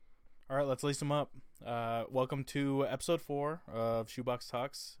All right, let's lace them up. Welcome to episode 4 of Shoebox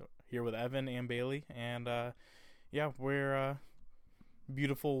Talks. Here with Evan and Bailey, and we're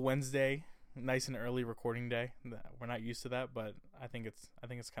beautiful Wednesday, nice and early recording day. We're not used to that, but I think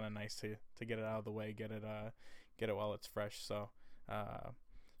it's kind of nice to get it out of the way, get it while it's fresh. So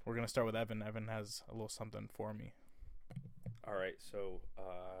we're gonna start with Evan. Evan has a little something for me. All right, so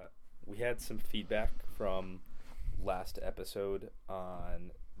we had some feedback from last episode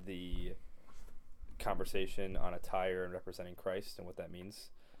on the conversation on attire and representing Christ and what that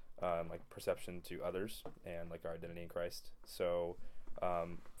means, like perception to others and like our identity in Christ. So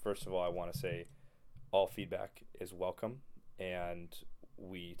first of all, I want to say all feedback is welcome, and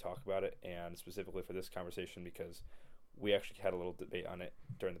we talk about it, and specifically for this conversation, because we actually had a little debate on it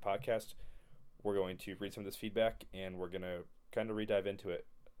during the podcast, we're going to read some of this feedback, and we're going to kind of re-dive into it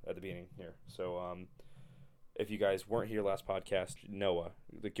at the beginning here. So if you guys weren't here last podcast, Noah,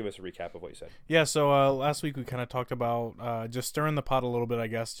 give us a recap of what you said. Yeah, so last week we kind of talked about just stirring the pot a little bit, I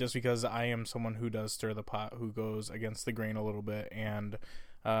guess, just because I am someone who does stir the pot, who goes against the grain a little bit, and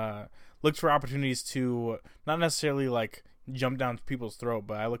looks for opportunities to not necessarily like jump down people's throat,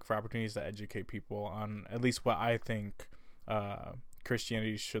 but I look for opportunities to educate people on at least what I think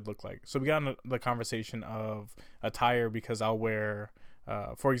Christianity should look like. So we got into the conversation of attire, because I'll wear...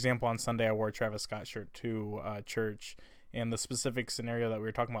 for example, on Sunday, I wore a Travis Scott shirt to church, and the specific scenario that we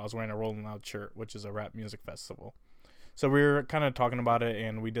were talking about, I was wearing a Rolling Loud shirt, which is a rap music festival. So we were kind of talking about it,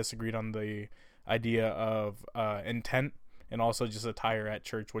 and we disagreed on the idea of intent, and also just attire at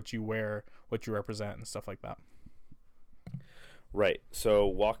church, what you wear, what you represent, and stuff like that. Right. So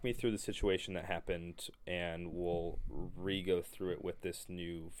walk me through the situation that happened, and we'll re-go through it with this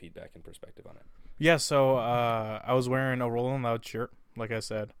new feedback and perspective on it. Yeah, so I was wearing a Rolling Loud shirt, like I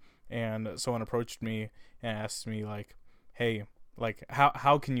said, and someone approached me and asked me, like, hey, like,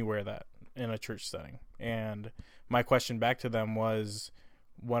 how can you wear that in a church setting? And my question back to them was,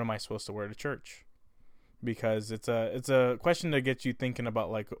 what am I supposed to wear to church? Because it's a question that gets you thinking about,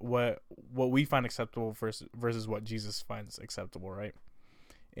 like, what we find acceptable versus what Jesus finds acceptable, right?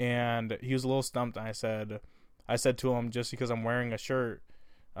 And he was a little stumped, and I said to him, just because I'm wearing a shirt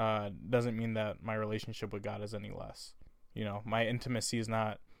doesn't mean that my relationship with God is any less. You know, my intimacy is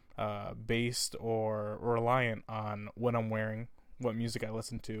not based or reliant on what I'm wearing, what music I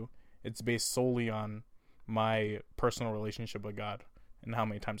listen to. It's based solely on my personal relationship with God and how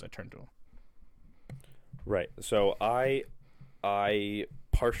many times I turn to him. Right. So I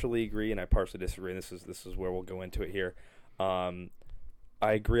partially agree and I partially disagree. This is where we'll go into it here. I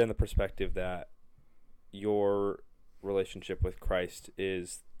agree on the perspective that your relationship with Christ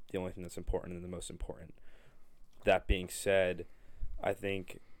is the only thing that's important and the most important. That being said, I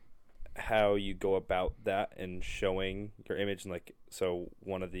think how you go about that and showing your image, and like, so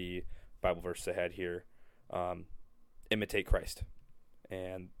one of the Bible verses I had here, imitate Christ,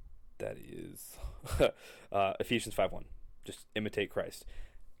 and that is Ephesians 5:1. Just imitate Christ.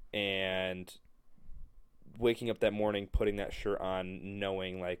 And waking up that morning, putting that shirt on,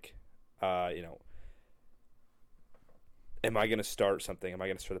 knowing like, am I going to start something? Am I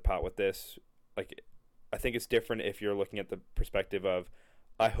going to stir the pot with this? Like, I think it's different if you're looking at the perspective of,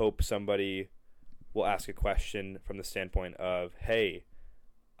 I hope somebody will ask a question from the standpoint of, hey,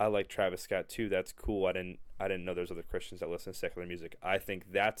 I like Travis Scott too. That's cool. I didn't know there's other Christians that listen to secular music. I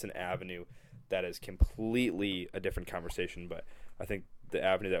think that's an avenue that is completely a different conversation. But I think the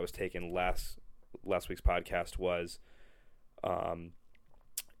avenue that was taken last week's podcast was,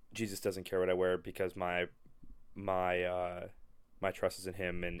 Jesus doesn't care what I wear because my trust is in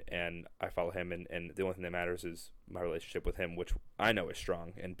him, and I follow him, and the only thing that matters is my relationship with him, which I know is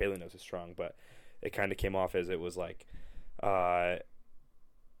strong and Bailey knows is strong, but it kind of came off as it was like, I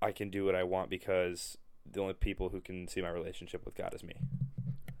can do what I want because the only people who can see my relationship with God is me.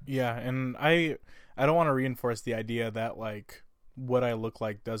 Yeah, and I don't want to reinforce the idea that like what I look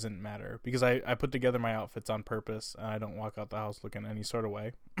like doesn't matter, because I put together my outfits on purpose, and I don't walk out the house looking any sort of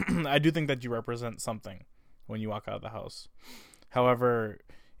way. I do think that you represent something when you walk out of the house. However,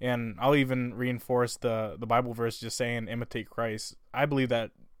 and I'll even reinforce the Bible verse just saying imitate Christ. I believe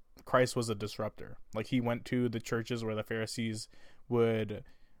that Christ was a disruptor. Like, he went to the churches where the Pharisees would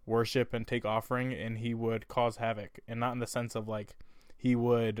worship and take offering, and he would cause havoc, and not in the sense of like he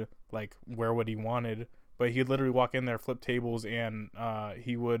would like wear what he wanted, but he'd literally walk in there, flip tables, and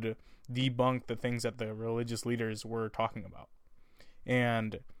he would debunk the things that the religious leaders were talking about.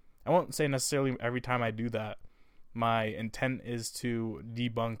 And I won't say necessarily every time I do that my intent is to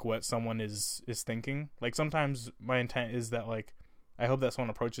debunk what someone is thinking. Like, sometimes my intent is that, like, I hope that someone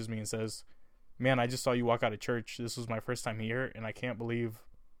approaches me and says, man, I just saw you walk out of church. This was my first time here, and I can't believe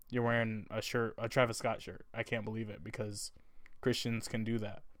you're wearing a Travis Scott shirt. I can't believe it because Christians can do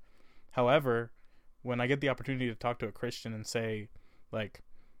that. However, when I get the opportunity to talk to a Christian and say, like,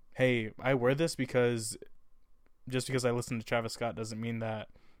 hey, I wear this because just because I listen to Travis Scott doesn't mean that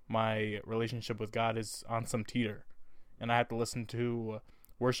my relationship with God is on some teeter. And I have to listen to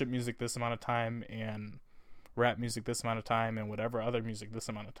worship music this amount of time and rap music this amount of time and whatever other music this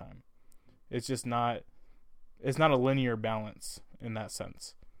amount of time. It's just not, it's not a linear balance in that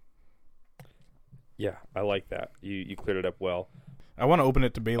sense. Yeah, I like that. You cleared it up well. I want to open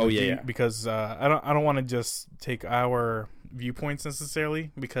it to Bailey yeah. because I don't want to just take our viewpoints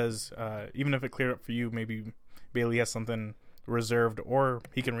necessarily, because even if it cleared up for you, maybe Bailey has something reserved or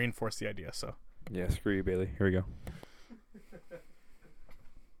he can reinforce the idea. So yeah, screw you, Bailey. Here we go.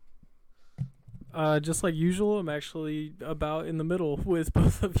 Just like usual, I'm actually about in the middle with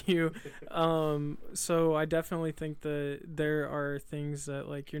both of you. So I definitely think that there are things that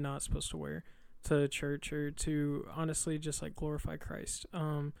like you're not supposed to wear to church or to honestly just like glorify Christ.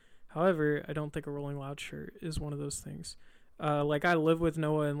 However, I don't think a Rolling Loud shirt is one of those things. Like I live with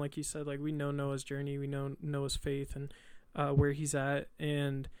Noah, and like you said, like we know Noah's journey, we know Noah's faith and where he's at,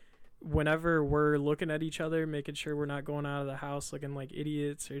 and whenever we're looking at each other, making sure we're not going out of the house looking like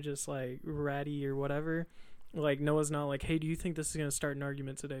idiots or just like ratty or whatever, like Noah's not like, hey, do you think this is going to start an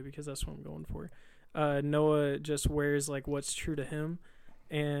argument today? Because that's what I'm going for. Noah just wears like what's true to him,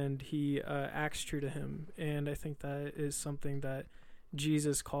 and he acts true to him. And I think that is something that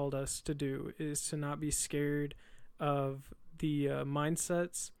Jesus called us to do, is to not be scared of the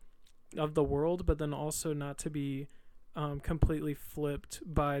mindsets of the world, but then also not to be completely flipped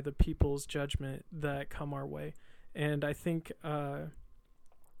by the people's judgment that come our way. And I think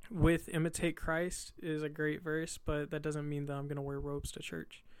with imitate Christ is a great verse, but that doesn't mean that I'm going to wear robes to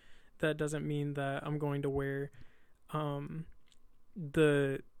church. That doesn't mean that I'm going to wear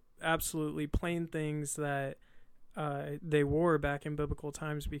the absolutely plain things that they wore back in biblical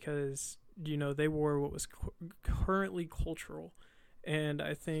times, because you know they wore what was currently cultural. And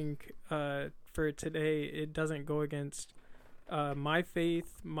I think for today, it doesn't go against my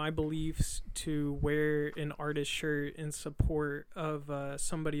faith, my beliefs, to wear an artist shirt in support of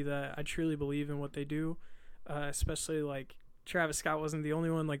somebody that I truly believe in what they do. Especially like Travis Scott wasn't the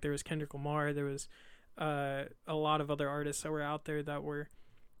only one. Like there was Kendrick Lamar, there was a lot of other artists that were out there that were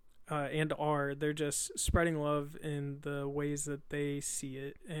and are. They're just spreading love in the ways that they see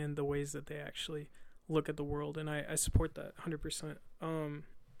it and the ways that they actually look at the world, and I support that 100%.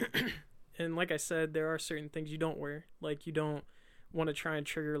 And like I said, there are certain things you don't wear. Like you don't want to try and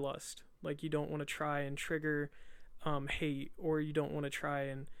trigger lust. Like you don't want to try and trigger hate, or you don't want to try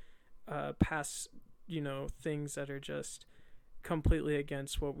and pass, you know, things that are just completely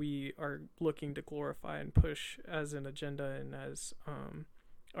against what we are looking to glorify and push as an agenda and as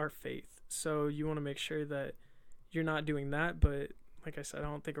our faith. So you want to make sure that you're not doing that, but like I said, I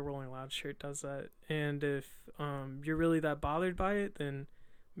don't think a Rolling Loud shirt does that. And if you're really that bothered by it, then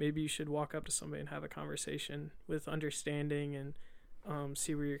maybe you should walk up to somebody and have a conversation with understanding and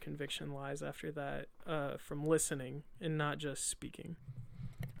see where your conviction lies after that, from listening and not just speaking.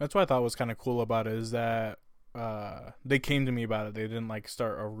 That's what I thought was kind of cool about it, is that they came to me about it. They didn't like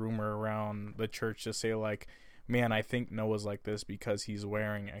start a rumor around the church to say like, man, I think Noah's like this because he's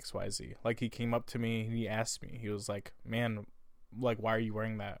wearing XYZ. Like he came up to me, he asked me, he was like, man, like, why are you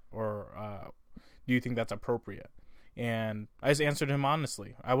wearing that? Or do you think that's appropriate? And I just answered him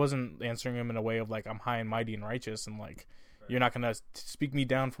honestly. I wasn't answering him in a way of like, I'm high and mighty and righteous and like, you're not going to speak me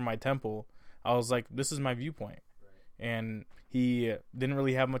down from my temple. I was like, this is my viewpoint. And he didn't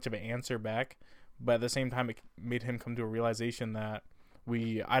really have much of an answer back. But at the same time, it made him come to a realization that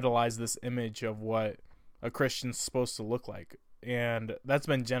we idolize this image of what a Christian's supposed to look like. And that's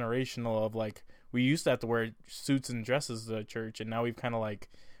been generational of like, we used to have to wear suits and dresses to church, and now we've kind of like,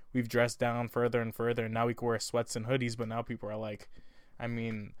 we've dressed down further and further, and now we can wear sweats and hoodies, but now people are like, I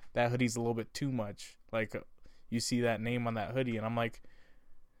mean, that hoodie's a little bit too much. Like, you see that name on that hoodie, and I'm like,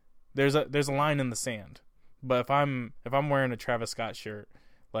 there's a line in the sand. But if I'm wearing a Travis Scott shirt,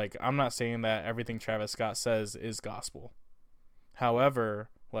 like, I'm not saying that everything Travis Scott says is gospel. However,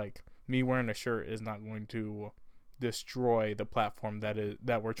 like, me wearing a shirt is not going to destroy the platform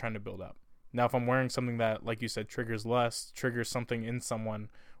that we're trying to build up. Now, if I'm wearing something that, like you said, triggers lust, triggers something in someone,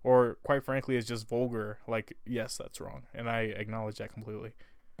 or quite frankly is just vulgar, like, yes, that's wrong. And I acknowledge that completely.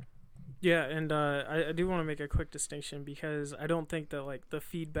 Yeah, and I do want to make a quick distinction, because I don't think that like the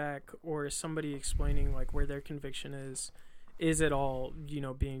feedback or somebody explaining like where their conviction is at all, you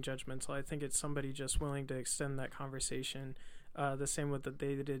know, being judgmental. I think it's somebody just willing to extend that conversation, the same way that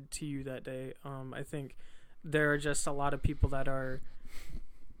they did to you that day. I think there are just a lot of people that are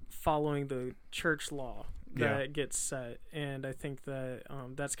following the church law that Yeah. gets set. And I think that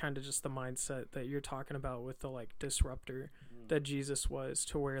that's kind of just the mindset that you're talking about with the like disruptor that Jesus was,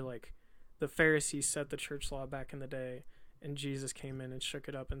 to where like the Pharisees set the church law back in the day, and Jesus came in and shook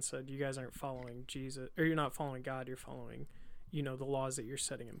it up and said, you guys aren't following Jesus, or you're not following God, you're following, you know, the laws that you're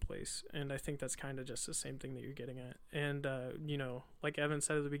setting in place. And I think that's kind of just the same thing that you're getting at. And you know, like Evan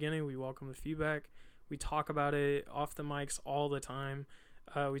said at the beginning, we welcome the feedback. We talk about it off the mics all the time.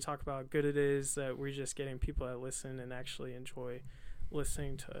 We talk about how good it is that we're just getting people that listen and actually enjoy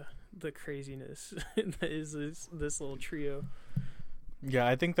listening to the craziness that is this little trio. Yeah,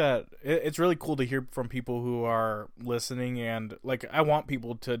 I think that it's really cool to hear from people who are listening, and like I want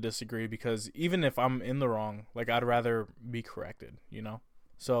people to disagree, because even if I'm in the wrong, like I'd rather be corrected, you know?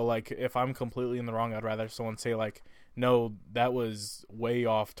 So like if I'm completely in the wrong, I'd rather someone say like, no, that was way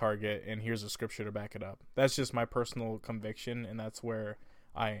off target and here's a scripture to back it up. That's just my personal conviction, and that's where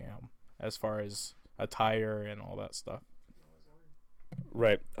I am as far as attire and all that stuff.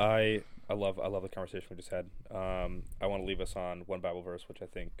 Right. I love the conversation we just had. I want to leave us on one Bible verse, which I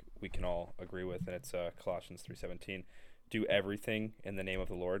think we can all agree with, and it's Colossians 3:17. Do everything in the name of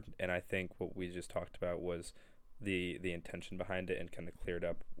the Lord. And I think what we just talked about was the intention behind it, and kind of cleared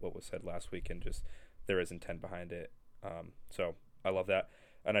up what was said last week, and just there is intent behind it. So I love that.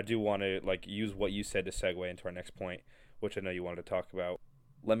 And I do want to like use what you said to segue into our next point, which I know you wanted to talk about.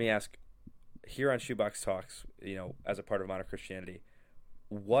 Let me ask, here on Shoebox Talks, you know, as a part of Modern Christianity,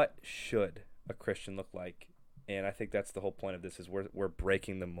 what should a Christian look like? And I think that's the whole point of this, is we're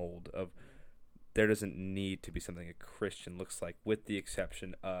breaking the mold of there doesn't need to be something a Christian looks like, with the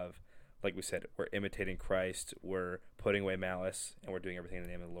exception of, like we said, we're imitating Christ, we're putting away malice, and we're doing everything in the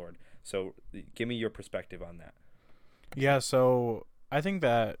name of the Lord. So give me your perspective on that. Yeah, so I think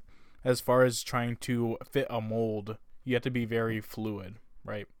that as far as trying to fit a mold, you have to be very fluid,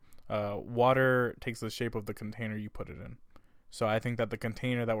 right? Water takes the shape of the container you put it in. So I think that the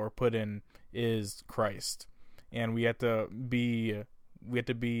container that we're put in is Christ, and we have to be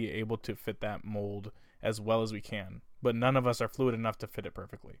able to fit that mold as well as we can. But none of us are fluid enough to fit it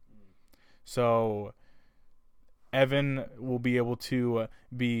perfectly. So Evan will be able to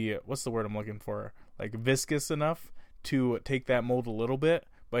be, what's the word I'm looking for? Like viscous enough to take that mold a little bit,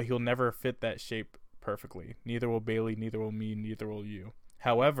 but he'll never fit that shape perfectly. Neither will Bailey, neither will me, neither will you.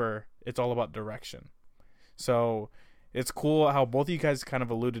 However, it's all about direction. So it's cool how both of you guys kind of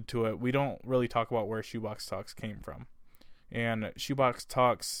alluded to it. We don't really talk about where Shoebox Talks came from. And Shoebox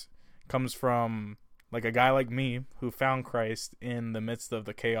Talks comes from like a guy like me who found Christ in the midst of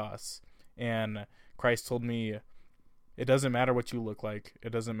the chaos. And Christ told me, it doesn't matter what you look like.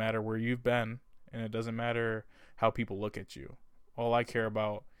 It doesn't matter where you've been. And it doesn't matter how people look at you. All I care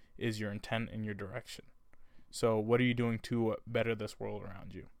about is your intent and your direction. So what are you doing to better this world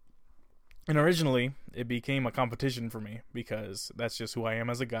around you? And originally, it became a competition for me, because that's just who I am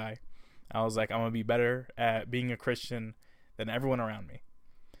as a guy. I was like, I'm going to be better at being a Christian than everyone around me.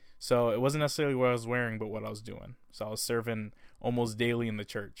 So it wasn't necessarily what I was wearing, but what I was doing. So I was serving almost daily in the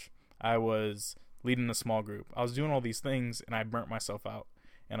church. I was leading a small group. I was doing all these things, and I burnt myself out.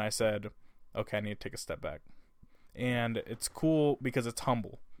 And I said, okay, I need to take a step back. And it's cool because it's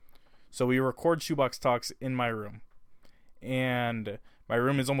humble. So we record Shoebox Talks in my room. And my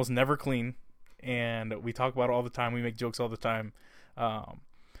room is almost never clean. And we talk about it all the time. We make jokes all the time.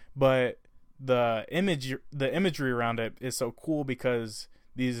 But the imagery around it is so cool, because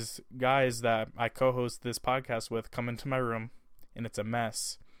these guys that I co-host this podcast with come into my room, and it's a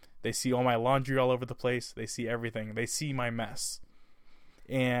mess. They see all my laundry all over the place. They see everything. They see my mess.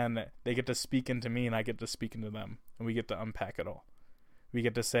 And they get to speak into me, and I get to speak into them. And we get to unpack it all. We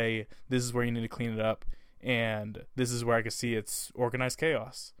get to say, this is where you need to clean it up. And this is where I can see it's organized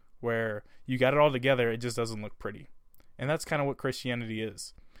chaos, where you got it all together, it just doesn't look pretty. And that's kind of what Christianity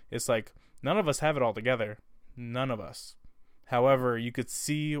is. It's like, none of us have it all together. None of us. However, you could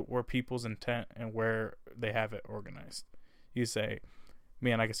see where people's intent and where they have it organized. You say,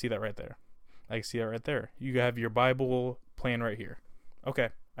 man, I can see that right there. I can see that right there. You have your Bible plan right here. Okay,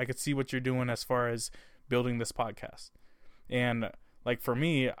 I could see what you're doing as far as building this podcast. And like for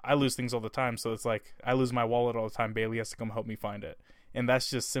me, I lose things all the time. So it's like I lose my wallet all the time. Bailey has to come help me find it. And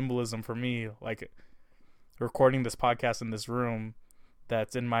that's just symbolism for me. Like recording this podcast in this room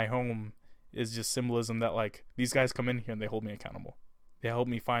that's in my home is just symbolism that like these guys come in here and they hold me accountable. They help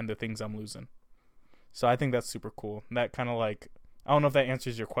me find the things I'm losing. So I think that's super cool. And that kind of like, I don't know if that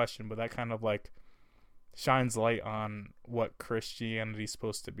answers your question, but that kind of like shines light on what Christianity is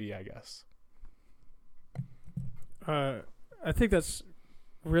supposed to be, I guess. I think that's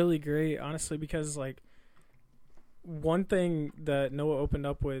really great, honestly, because like one thing that Noah opened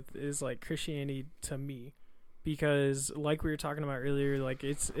up with is like Christianity to me, because like we were talking about earlier, like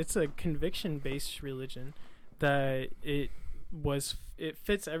it's a conviction based religion, that it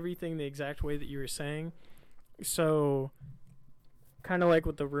fits everything the exact way that you were saying. So kind of like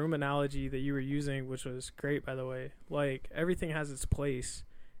with the room analogy that you were using, which was great, by the way, like everything has its place.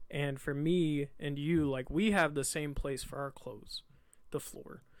 And for me and you, like we have the same place for our clothes, the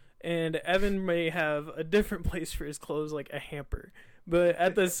floor. And Evan may have a different place for his clothes, like a hamper. But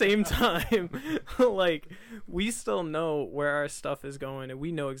at the same time, like, we still know where our stuff is going, and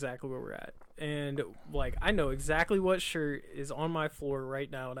we know exactly where we're at. And, like, I know exactly what shirt is on my floor right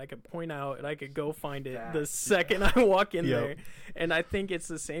now, and I could point out, and I could go find it the second I walk in there. And I think it's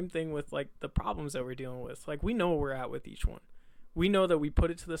the same thing with, like, the problems that we're dealing with. Like, we know where we're at with each one. We know that we put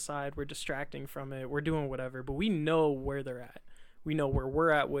it to the side, we're distracting from it, we're doing whatever, but we know where they're at. We know where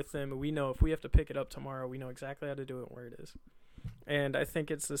we're at with them, and we know if we have to pick it up tomorrow, we know exactly how to do it and where it is. And I think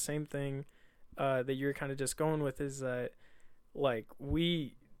it's the same thing that you're kind of just going with, is that, like,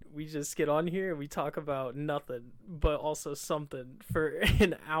 we just get on here and we talk about nothing, but also something for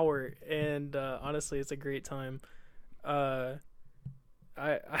an hour. And honestly, it's a great time. I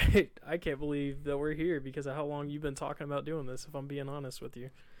can't believe that we're here because of how long you've been talking about doing this, if I'm being honest with you.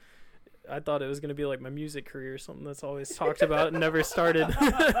 I thought it was going to be like my music career, something that's always talked about and never started.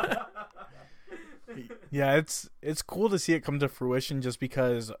 Yeah, it's cool to see it come to fruition, just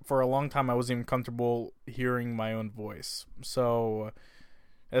because for a long time I wasn't even comfortable hearing my own voice. So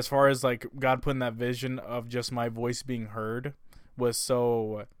as far as like God putting that vision of just my voice being heard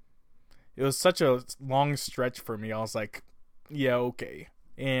it was such a long stretch for me. I was like, yeah, okay.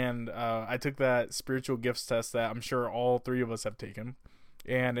 And I took that spiritual gifts test that I'm sure all three of us have taken.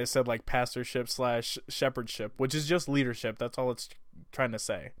 And it said like pastorship / shepherdship, which is just leadership. That's all it's trying to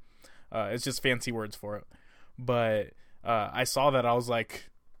say. It's just fancy words for it. But I saw that. I was like,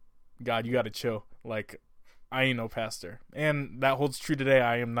 God, you got to chill. Like, I ain't no pastor. And that holds true today.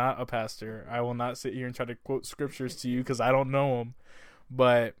 I am not a pastor. I will not sit here and try to quote scriptures to you because I don't know them.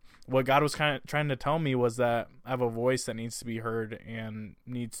 But what God was kind of trying to tell me was that I have a voice that needs to be heard and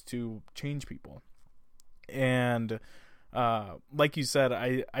needs to change people. And like you said,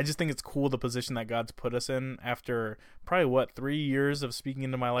 I just think it's cool the position that God's put us in after probably 3 years of speaking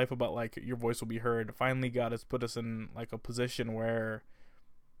into my life about like your voice will be heard. Finally, God has put us in like a position where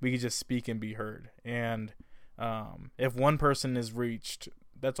we can just speak and be heard. And if one person is reached,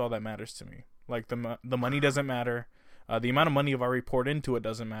 that's all that matters to me. Like the money doesn't matter. The amount of money if I report into it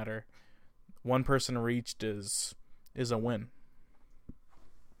doesn't matter. One person reached is a win.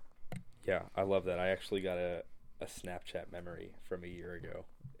 Yeah, I love that. I actually got a Snapchat memory from a year ago.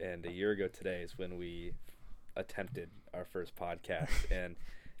 And a year ago today is when we attempted our first podcast. And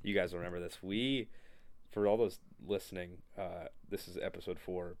you guys will remember this. For all those listening, this is episode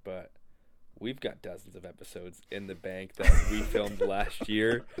 4, but we've got dozens of episodes in the bank that we filmed last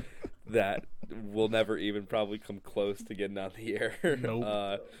year that will never even probably come close to getting on the air.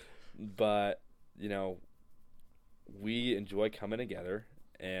 Nope. But, you know, we enjoy coming together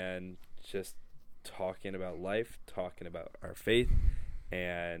and just talking about life, talking about our faith,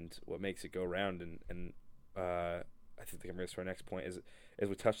 and what makes it go round. And I think I'm going to our next point is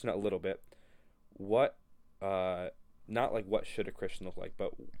we touched on it a little bit. What, not like what should a Christian look like,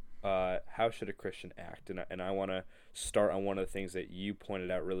 but how should a Christian act? And I want to start on one of the things that you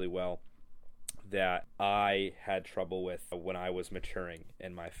pointed out really well that I had trouble with when I was maturing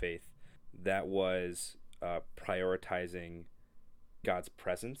in my faith. That was prioritizing God's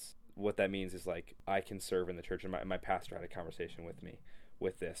presence. What that means is like I can serve in the church, and my pastor had a conversation with me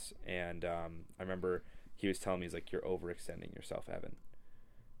with this, and I remember he was telling me, he's like, you're overextending yourself, Evan.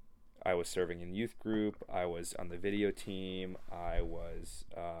 I was serving in youth group, I was on the video team, I was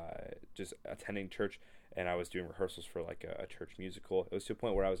just attending church, and I was doing rehearsals for like a church musical. It was to a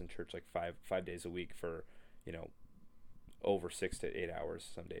point where I was in church like five days a week for, over 6 to 8 hours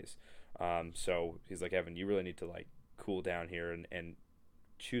some days. So he's like, Evan, you really need to like cool down here and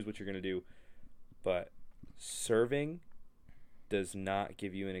choose what you're going to do. But serving does not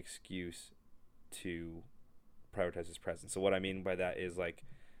give you an excuse to prioritize his presence. So what I mean by that is like,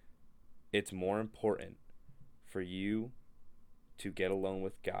 it's more important for you to get alone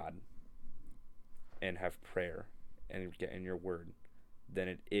with God and have prayer and get in your word than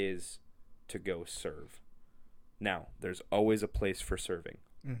it is to go serve. Now, there's always a place for serving,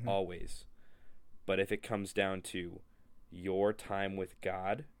 always. But if it comes down to your time with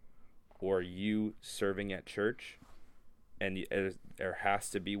God or you serving at church, and there has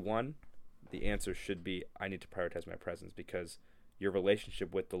to be one, the answer should be, I need to prioritize my presence, because your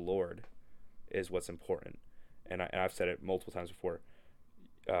relationship with the Lord is what's important. and I've said it multiple times before,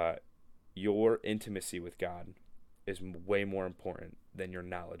 your intimacy with God is way more important than your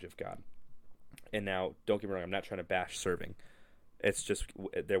knowledge of God. And now, don't get me wrong, I'm not trying to bash serving. It's just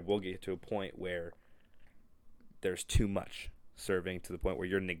there will get to a point where there's too much serving to the point where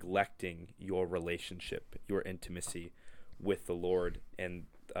you're neglecting your relationship, your intimacy with the Lord. And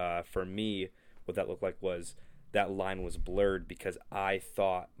for me, what that looked like was that line was blurred because I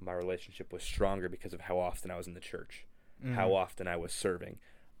thought my relationship was stronger because of how often I was in the church, how often I was serving.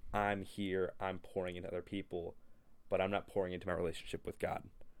 I'm here, I'm pouring into other people, but I'm not pouring into my relationship with God.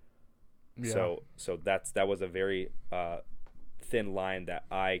 Yeah. So that was a very thin line that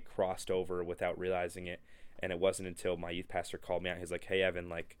I crossed over without realizing it. And it wasn't until my youth pastor called me out. He's like, "Hey, Evan,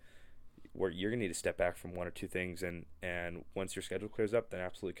 like, you're gonna need to step back from one or two things, and once your schedule clears up, then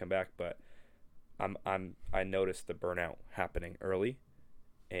absolutely come back." But I noticed the burnout happening early,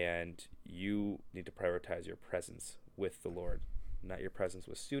 and you need to prioritize your presence with the Lord, not your presence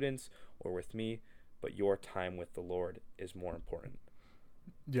with students or with me, but your time with the Lord is more important.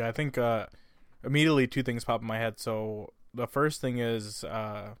 Yeah, I think immediately two things pop in my head. So the first thing is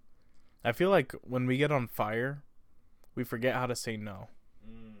I feel like when we get on fire, we forget how to say no.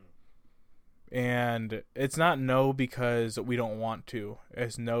 And it's not no because we don't want to.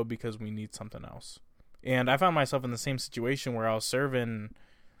 It's no because we need something else. And I found myself in the same situation where I was serving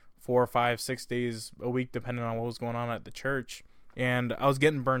 4, 5, 6 days a week, depending on what was going on at the church. And I was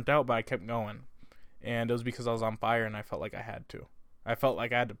getting burnt out, but I kept going. And it was because I was on fire and I felt like I had to. I felt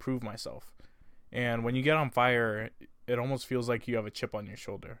like I had to prove myself. And when you get on fire, it almost feels like you have a chip on your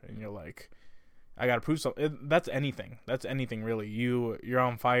shoulder. And you're like, I got to prove something. That's anything. That's anything, really. You're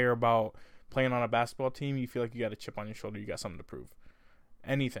on fire about playing on a basketball team. You feel like you got a chip on your shoulder. You got something to prove.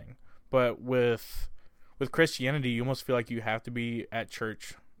 Anything. But with Christianity, you almost feel like you have to be at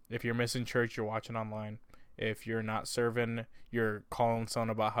church. If you're missing church, you're watching online. If you're not serving, you're calling someone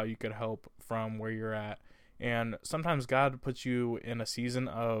about how you could help from where you're at. And sometimes God puts you in a season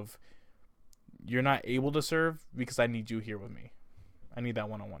of you're not able to serve because I need you here with me. I need that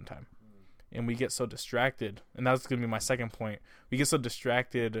one-on-one time. And we get so distracted. And that's going to be my second point. We get so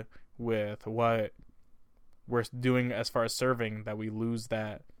distracted with what we're doing as far as serving that we lose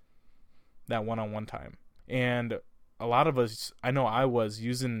that one-on-one time. And a lot of us, I know I was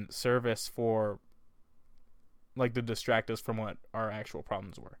using service for like to distract us from what our actual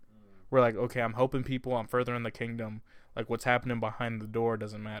problems were. We're like, okay, I'm helping people, I'm furthering the kingdom. Like what's happening behind the door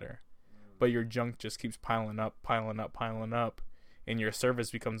doesn't matter. But your junk just keeps piling up, and your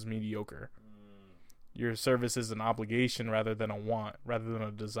service becomes mediocre. Your service is an obligation rather than a want, rather than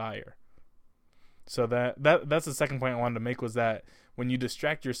a desire. So that's the second point I wanted to make, was that when you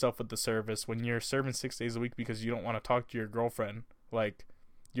distract yourself with the service, when you're serving 6 days a week because you don't want to talk to your girlfriend, like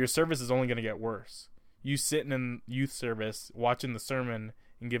your service is only going to get worse. You sitting in youth service, watching the sermon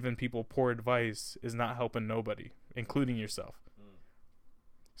and giving people poor advice is not helping nobody, including yourself.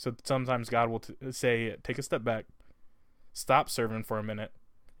 So sometimes God will say, take a step back, stop serving for a minute.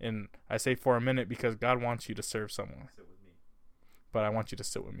 And I say for a minute because God wants you to serve someone. Sit with me. But I want you to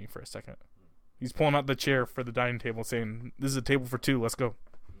sit with me for a second. He's pulling out the chair for the dining table saying, this is a table for two. Let's go.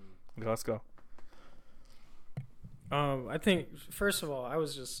 Okay, let's go. I think, first of all, I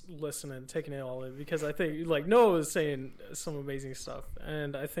was just listening, taking it all in, because I think, like, Noah was saying some amazing stuff.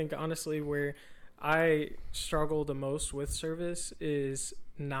 And I think, honestly, where I struggle the most with service is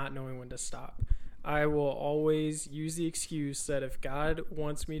not knowing when to stop. I will always use the excuse that if God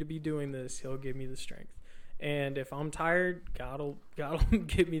wants me to be doing this, he'll give me the strength. And if I'm tired, God'll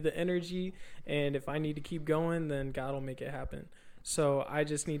give me the energy. And if I need to keep going, then God will make it happen. So I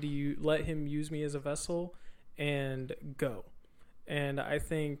just need to let him use me as a vessel and go. And I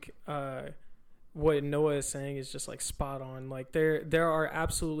think what Noah is saying is just like spot on. Like there are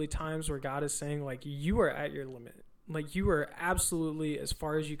absolutely times where God is saying, like, you are at your limit. Like, you are absolutely as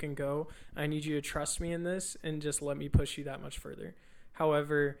far as you can go. I need you to trust me in this and just let me push you that much further.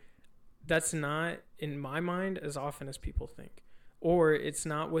 However, that's not, in my mind, as often as people think. Or it's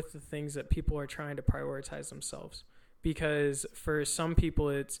not with the things that people are trying to prioritize themselves. Because for some people,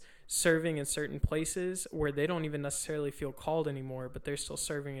 it's serving in certain places where they don't even necessarily feel called anymore, but they're still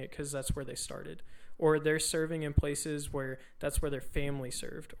serving it because that's where they started. Or they're serving in places where that's where their family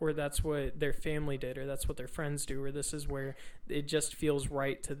served, or that's what their family did, or that's what their friends do, or this is where it just feels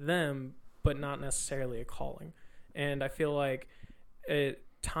right to them, but not necessarily a calling. And I feel like at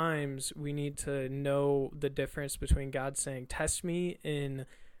times we need to know the difference between God saying, test me in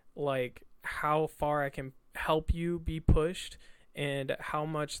like how far I can help you be pushed and how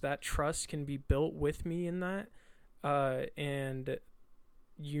much that trust can be built with me in that. And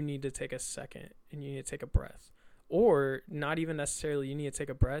you need to take a second and you need to take a breath. Or not even necessarily you need to take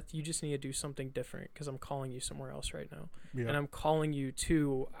a breath. You just need to do something different because I'm calling you somewhere else right now. Yeah. And I'm calling you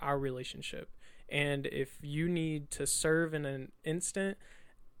to our relationship. And if you need to serve in an instant,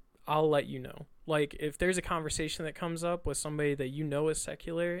 I'll let you know. Like, if there's a conversation that comes up with somebody that you know is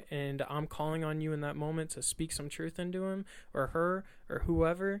secular and I'm calling on you in that moment to speak some truth into him or her or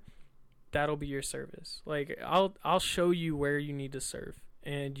whoever, that'll be your service. Like, I'll show you where you need to serve,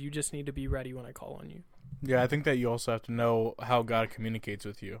 and you just need to be ready when I call on you. Yeah, I think that you also have to know how God communicates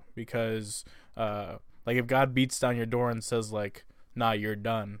with you, because like if God beats down your door and says like, nah, you're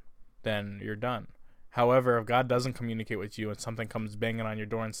done, then you're done. However, if God doesn't communicate with you and something comes banging on your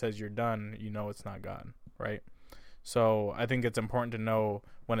door and says you're done, you know it's not God, right? So I think it's important to know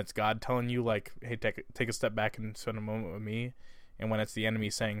when it's God telling you like, hey, take a step back and spend a moment with me, and when it's the enemy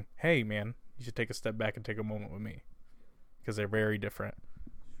saying, hey man, you should take a step back and take a moment with me, because they're very different.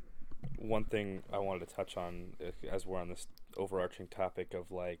 One thing I wanted to touch on, as we're on this overarching topic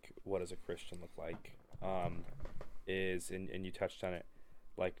of like, what does a Christian look like, is, and you touched on it,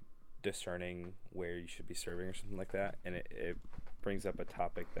 like discerning where you should be serving or something like that, and it brings up a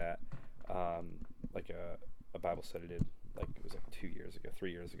topic that like a Bible study did, like it was like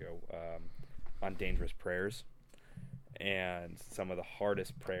 3 years ago, on dangerous prayers, and some of the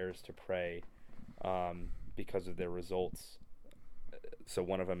hardest prayers to pray because of their results. So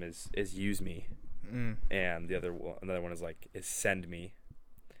one of them is use me, and another one is like is send me,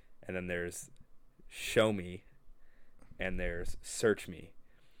 and then there's show me, and there's search me.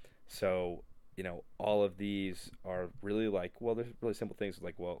 So, you know, all of these are really like, well, there's really simple things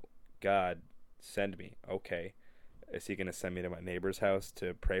like, well, God, send me. Okay. Is he going to send me to my neighbor's house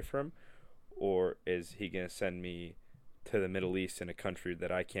to pray for him? Or is he going to send me to the Middle East in a country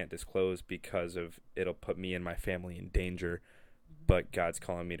that I can't disclose because of it'll put me and my family in danger, but God's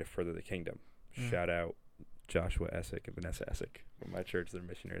calling me to further the kingdom? Shout out Joshua Essick and Vanessa Essick from my church. They're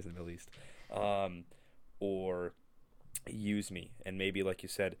missionaries in the Middle East. Or use me. And maybe, like you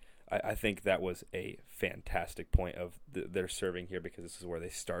said, I think that was a fantastic point of they're serving here because this is where they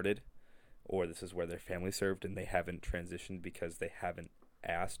started, or this is where their family served, and they haven't transitioned because they haven't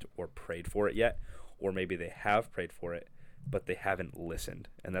asked or prayed for it yet, or maybe they have prayed for it, but they haven't listened.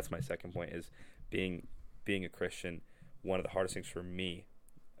 And that's my second point, is being a Christian. One of the hardest things for me,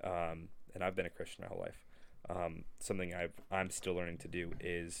 and I've been a Christian my whole life, something I'm still learning to do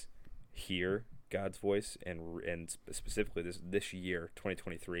is hear God's voice, and specifically this year,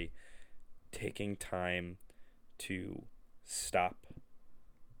 2023, taking time to stop,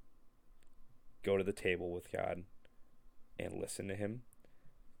 go to the table with God, and listen to him.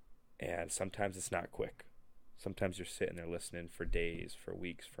 And sometimes it's not quick. Sometimes you're sitting there listening for days, for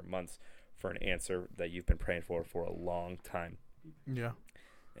weeks, for months, for an answer that you've been praying for a long time. Yeah.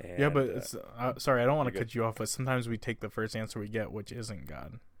 And, yeah, but it's sorry, I don't want to good. cut you off, but sometimes we take the first answer we get, which isn't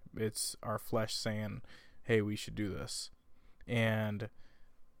God. It's our flesh saying, hey, we should do this. And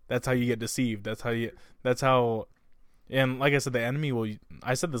that's how you get deceived. That's how, and like I said,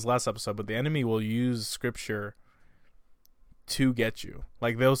 I said this last episode, but the enemy will use scripture to get you.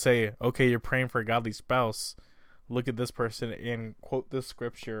 Like they'll say, okay, you're praying for a godly spouse. Look at this person and quote this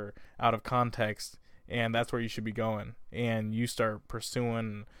scripture out of context, and that's where you should be going. And you start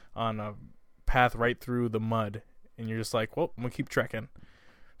pursuing on a path right through the mud, and you're just like, well, I'm going to keep trekking.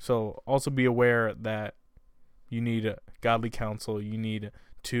 So also be aware that you need godly counsel. You need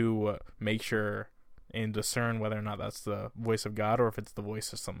to make sure and discern whether or not that's the voice of God or if it's the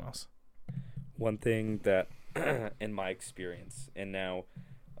voice of someone else. One thing that, in my experience, and now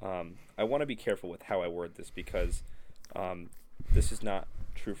I want to be careful with how I word this, because this is not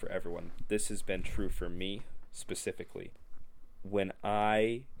true for everyone. This has been true for me specifically. When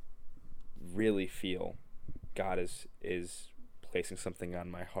I really feel God is placing something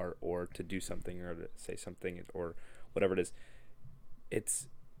on my heart, or to do something, or to say something, or whatever it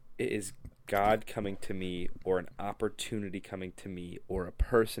is God coming to me, or an opportunity coming to me, or a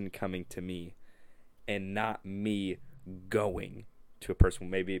person coming to me, and not me going to a person.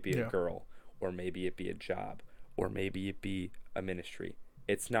 Maybe it be a girl, or maybe it be a job, or maybe it be a ministry.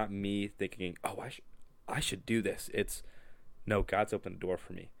 It's not me thinking, oh, I should do this. It's, no, God's opened a door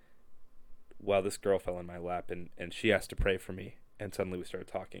for me. Well, this girl fell in my lap, and she asked to pray for me, and suddenly we started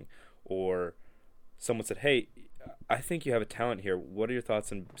talking. Or someone said, hey, I think you have a talent here. What are your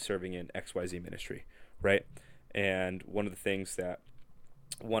thoughts on serving in XYZ ministry, right? And one of the things that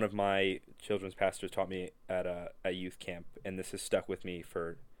one of my children's pastors taught me at a youth camp, and this has stuck with me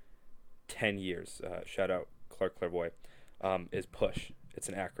for 10 years, shout out colorway, is PUSH. It's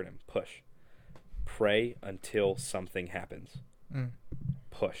an acronym, PUSH. Pray until something happens.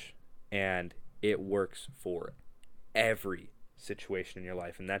 PUSH. And it works for every situation in your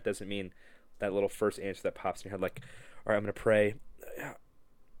life. And that doesn't mean that little first answer that pops in your head, like, all right, I'm going to pray.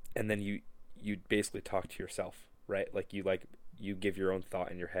 And then you basically talk to yourself, right? Like you give your own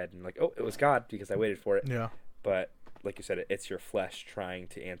thought in your head and like, oh, it was God because I waited for it. Yeah. But like you said, it's your flesh trying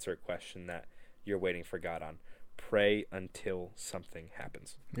to answer a question that you're waiting for God on. Pray until something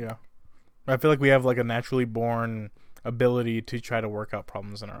happens. Yeah. I feel like we have like a naturally born ability to try to work out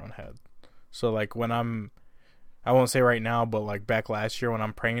problems in our own head. So like when I won't say right now, but like back last year when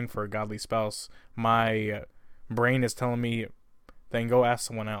I'm praying for a godly spouse, my brain is telling me, then go ask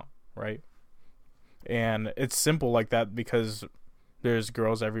someone out, right? And it's simple like that because there's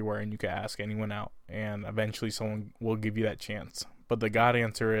girls everywhere and you can ask anyone out and eventually someone will give you that chance. But the God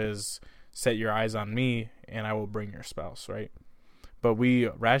answer is set your eyes on me and I will bring your spouse, right? But we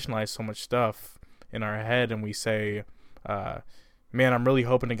rationalize so much stuff in our head and we say, man, I'm really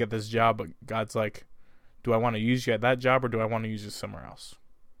hoping to get this job, but God's like, do I want to use you at that job or do I want to use you somewhere else?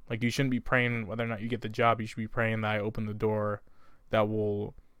 Like you shouldn't be praying whether or not you get the job. You should be praying that I open the door that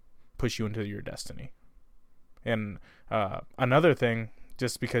will push you into your destiny. And another thing,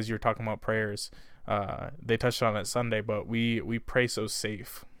 just because you're talking about prayers, they touched on it Sunday, but we pray so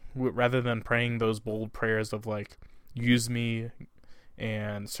safe. Rather than praying those bold prayers of like, use me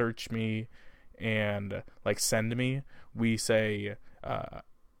and search me and like send me, we say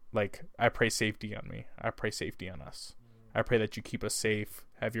like, I pray safety on me. I pray safety on us. I pray that you keep us safe,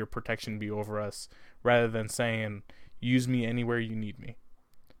 have your protection be over us, rather than saying, use me anywhere you need me.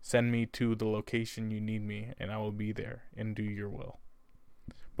 Send me to the location you need me, and I will be there and do your will.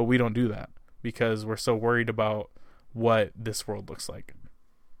 But we don't do that because we're so worried about what this world looks like.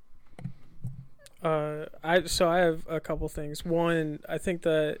 I have a couple things. One, I think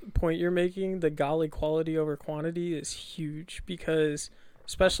the point you're making, the godly quality over quantity, is huge because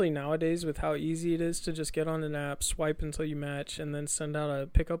especially nowadays with how easy it is to just get on an app, swipe until you match, and then send out a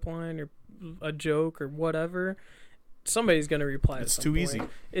pickup line or a joke or whatever. Somebody's gonna reply. It's too easy.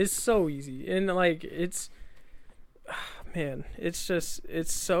 It's so easy, and like man, it's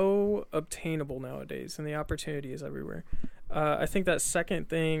so obtainable nowadays, and the opportunity is everywhere. I think that second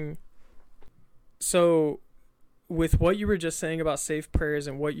thing. So, with what you were just saying about safe prayers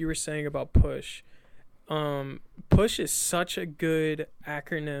and what you were saying about push, push is such a good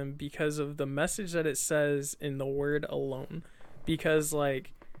acronym because of the message that it says in the word alone. Because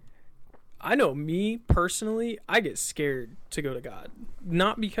like, I know me personally, I get scared to go to God.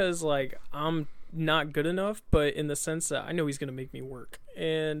 Not because like I'm not good enough, but in the sense that I know he's going to make me work.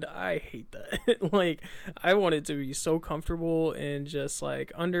 And I hate that. Like, I want it to be so comfortable and just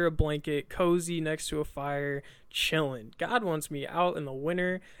like under a blanket, cozy next to a fire, chilling. God wants me out in the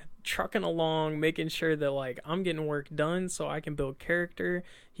winter, trucking along, making sure that like I'm getting work done so I can build character.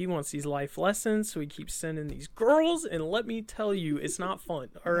 He wants these life lessons, so he keeps sending these girls, and let me tell you, it's not fun.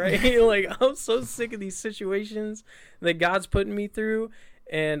 All right. Like, I'm so sick of these situations that God's putting me through,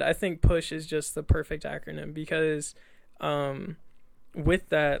 and I think push is just the perfect acronym because with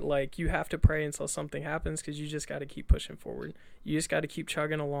that, like, you have to pray until something happens because you just got to keep pushing forward. You just got to keep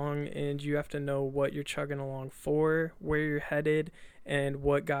chugging along, and you have to know what you're chugging along for, where you're headed, and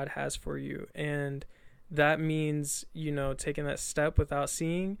what God has for you. And that means, you know, taking that step without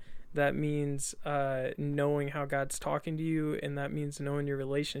seeing. That means knowing how God's talking to you, and that means knowing your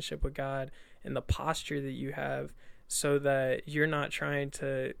relationship with God and the posture that you have so that you're not trying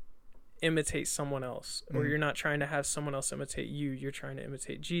to imitate someone else, or you're not trying to have someone else imitate you. You're trying to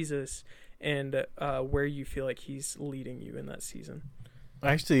imitate Jesus and where you feel like he's leading you in that season.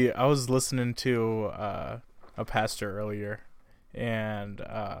 Actually, I was listening to a pastor earlier, and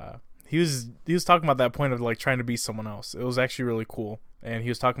he was talking about that point of like trying to be someone else. It was actually really cool, and he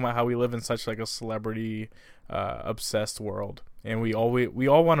was talking about how we live in such like a celebrity obsessed world, and we all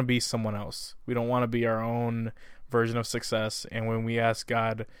want to be someone else. We don't want to be our own version of success. And when we ask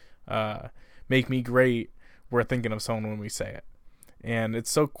God, make me great, we're thinking of someone when we say it. And it's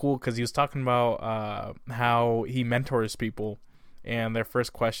so cool because he was talking about how he mentors people, and their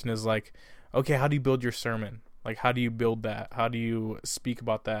first question is like, okay, how do you build your sermon? Like, how do you build that? How do you speak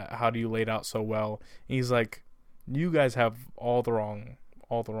about that? How do you lay it out so well? And he's like, you guys have all the wrong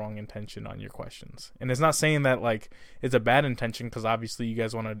intention on your questions. And it's not saying that like it's a bad intention, because obviously you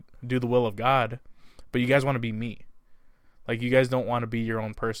guys want to do the will of God, but you guys want to be me. Like, you guys don't want to be your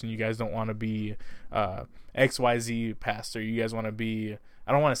own person. You guys don't want to be XYZ pastor. You guys want to be,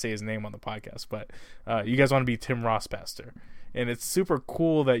 I don't want to say his name on the podcast, but you guys want to be Tim Ross pastor. And it's super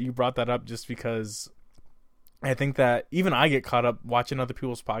cool that you brought that up, just because I think that even I get caught up watching other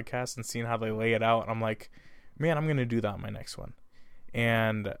people's podcasts and seeing how they lay it out. And I'm like, man, I'm going to do that on my next one.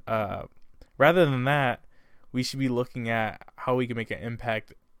 And rather than that, we should be looking at how we can make an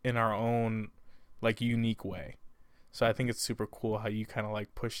impact in our own like unique way. So I think it's super cool how you kind of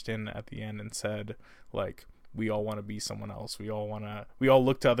like pushed in at the end and said like, we all want to be someone else. We all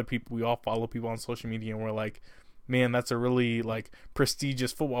look to other people. We all follow people on social media and we're like, man, that's a really like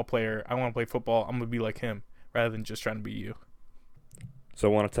prestigious football player. I want to play football. I'm going to be like him rather than just trying to be you. So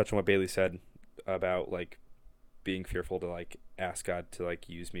I want to touch on what Bailey said about like being fearful to like ask God to like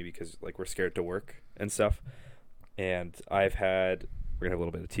use me because like we're scared to work and stuff. And we're going to have a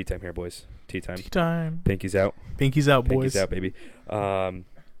little bit of tea time here, boys. Tea time. Tea time. Pinkies out. Pinkies out, boys. Pinkies out, baby.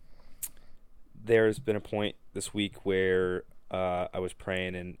 There's been a point this week where I was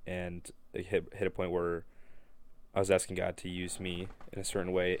praying and it hit a point where I was asking God to use me in a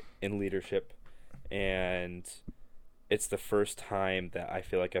certain way in leadership. And it's the first time that I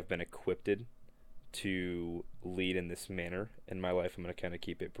feel like I've been equipped to lead in this manner in my life. I'm going to kind of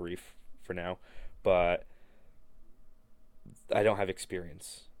keep it brief for now. But I don't have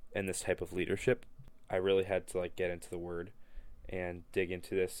experience in this type of leadership. I really had to like get into the Word and dig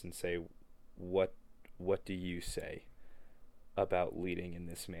into this and say, what do you say about leading in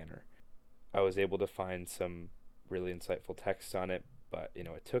this manner? I was able to find some really insightful texts on it, but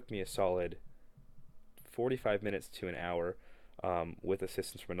it took me a solid 45 minutes to an hour with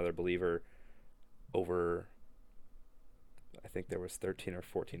assistance from another believer over, I think there was 13 or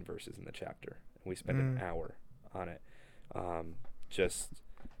 14 verses in the chapter, and we spent an hour on it. Just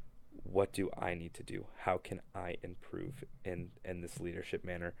what do I need to do? How can I improve in this leadership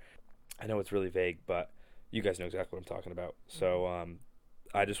manner? I know it's really vague, but you guys know exactly what I'm talking about. So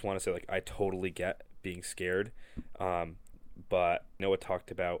I just want to say, like, I totally get being scared, but Noah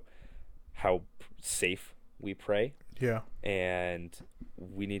talked about how safe we pray. Yeah. And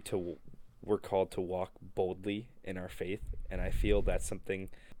we're called to walk boldly in our faith, and I feel that's something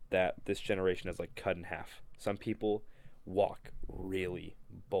that this generation is like cut in half. Some people walk really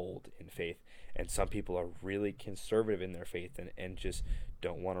bold in faith, and some people are really conservative in their faith and just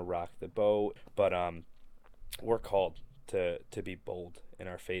don't want to rock the boat. But we're called to be bold in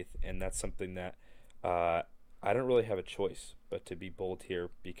our faith, and that's something that I don't really have a choice but to be bold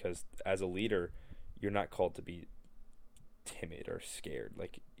here, because as a leader, you're not called to be timid or scared.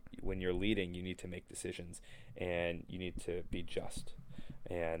 Like, when you're leading, you need to make decisions and you need to be just,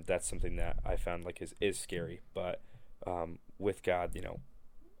 and that's something that I found like is scary. But with God,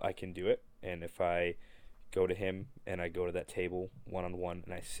 I can do it. And if I go to Him and I go to that table one-on-one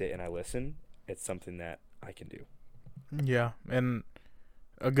and I sit and I listen, it's something that I can do. Yeah, and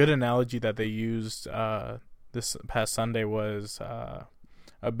a good analogy that they used this past Sunday was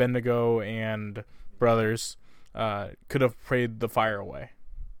Abednego and brothers could have prayed the fire away,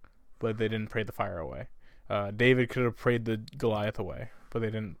 but they didn't pray the fire away. David could have prayed the Goliath away, but they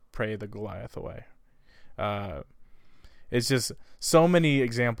didn't pray the Goliath away. It's just so many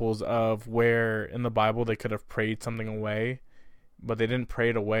examples of where in the Bible they could have prayed something away, but they didn't pray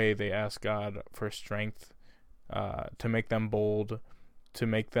it away. They asked God for strength to make them bold, to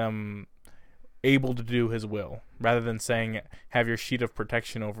make them able to do His will, rather than saying, have your sheet of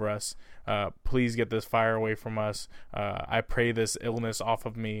protection over us. Please get this fire away from us. I pray this illness off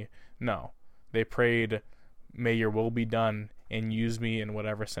of me. No, they prayed, may your will be done and use me in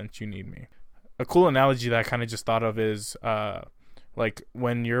whatever sense you need me. A cool analogy that I kind of just thought of is like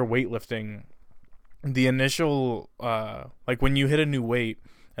when you're weightlifting, the initial like when you hit a new weight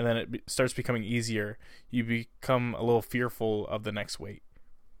and then it starts becoming easier, you become a little fearful of the next weight,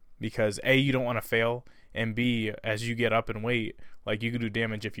 because A, you don't want to fail, and B, as you get up in weight, like, you could do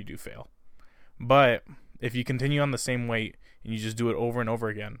damage if you do fail. But if you continue on the same weight and you just do it over and over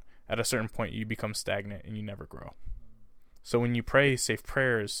again, at a certain point you become stagnant and you never grow. So when you pray safe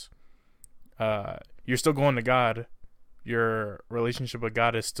prayers, you're still going to God. Your relationship with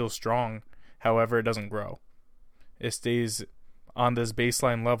God is still strong. However, it doesn't grow. It stays on this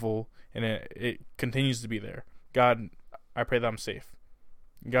baseline level, and it continues to be there. God, I pray that I'm safe.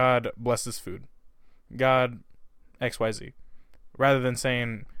 God, bless this food. God, XYZ. Rather than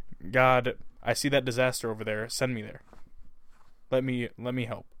saying, God, I see that disaster over there. Send me there. Let me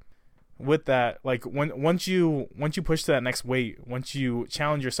help. With that, like, once you push to that next weight, once you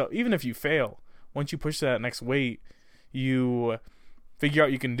challenge yourself, even if you fail, once you push to that next weight, you figure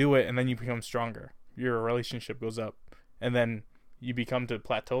out you can do it, and then you become stronger. Your relationship goes up, and then you become to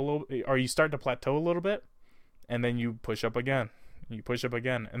plateau, or you start to plateau a little bit, and then you push up again. You push up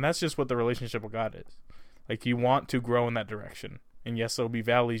again, and that's just what the relationship with God is. Like, you want to grow in that direction, and yes, there'll be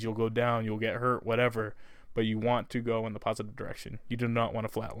valleys. You'll go down, you'll get hurt, whatever, but you want to go in the positive direction. You do not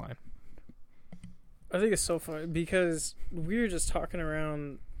want to flatline. I think it's so funny because we were just talking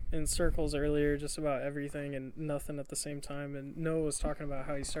around in circles earlier just about everything and nothing at the same time, and Noah was talking about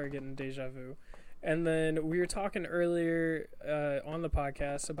how he started getting deja vu. And then we were talking earlier on the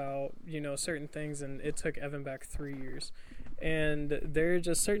podcast about, certain things, and it took Evan back 3 years. And there are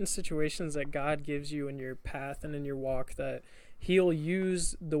just certain situations that God gives you in your path and in your walk that he'll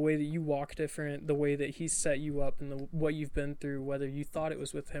use the way that you walk different, the way that he set you up, and what you've been through, whether you thought it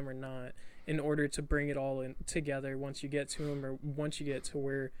was with him or not, in order to bring it all in together once you get to him, or once you get to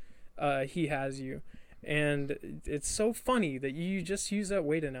where he has you. And it's so funny that you just use that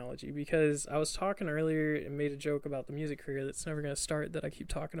weight analogy, because I was talking earlier and made a joke about the music career that's never going to start that I keep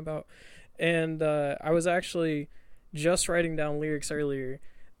talking about. And I was actually just writing down lyrics earlier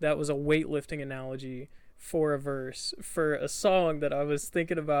that was a weightlifting analogy for a verse for a song that I was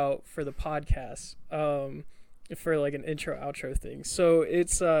thinking about for the podcast, for like an intro outro thing. So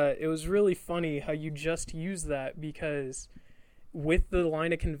it was really funny how you just use that, because with the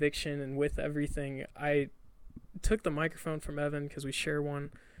line of conviction and with everything, I took the microphone from Evan because we share one,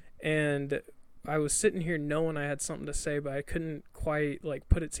 and I was sitting here knowing I had something to say, but I couldn't quite like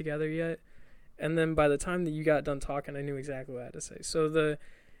put it together yet. And then by the time that you got done talking, I knew exactly what I had to say. So the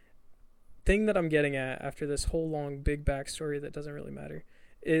thing that I'm getting at after this whole long big backstory that doesn't really matter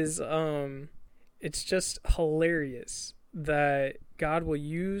is it's just hilarious that God will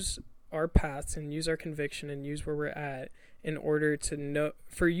use our paths and use our conviction and use where we're at in order to know,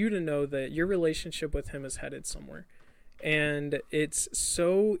 for you to know that your relationship with him is headed somewhere. And it's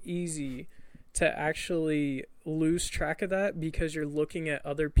so easy to actually lose track of that because you're looking at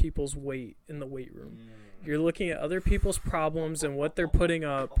other people's weight in the weight room. You're looking at other people's problems and what they're putting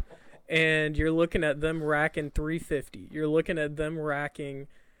up, and you're looking at them racking 350. You're looking at them racking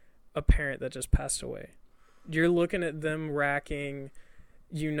a parent that just passed away. You're looking at them racking,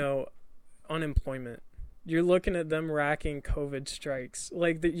 unemployment. You're looking at them racking COVID strikes.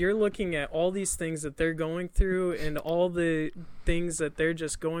 You're looking at all these things that they're going through and all the things that they're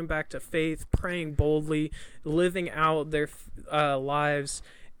just going back to faith, praying boldly, living out their lives,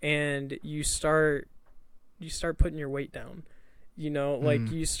 and you start putting your weight down.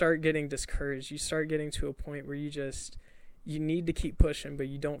 You start getting discouraged. You start getting to a point where you need to keep pushing, but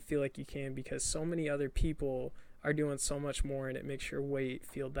you don't feel like you can because so many other people are doing so much more, and it makes your weight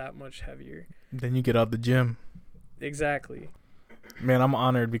feel that much heavier. Then you get out the gym. Exactly. Man, I'm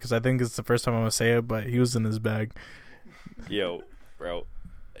honored because I think it's the first time I'm going to say it, but he was in his bag. Yo, bro,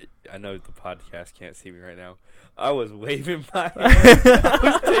 I know the podcast can't see me right now. I was waving my hand. I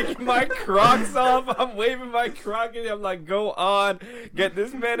was taking my Crocs off. I'm waving my Crocs, and I'm like, go on. Get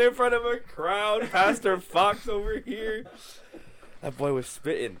this man in front of a crowd. Pastor Fox over here. That boy was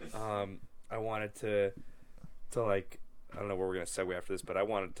spitting. I wanted to like, I don't know where we're going to segue after this, but I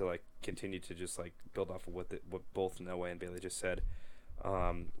wanted to like continue to just like build off of what both Noah and Bailey just said,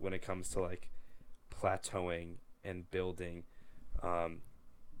 when it comes to like plateauing and building.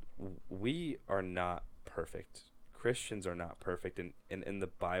 We are not perfect. Christians are not perfect, and in the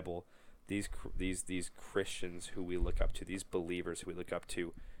Bible, these Christians who we look up to, these believers who we look up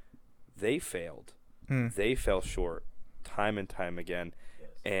to, they failed. They fell short time and time again,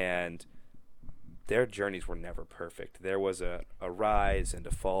 and their journeys were never perfect. There was a rise and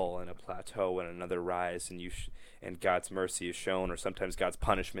a fall and a plateau and another rise, and and God's mercy is shown, or sometimes God's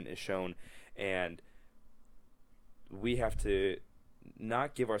punishment is shown, and we have to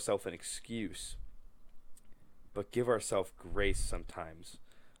not give ourselves an excuse, but give ourselves grace sometimes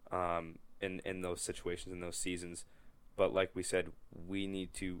in those situations, in those seasons. But like we said, we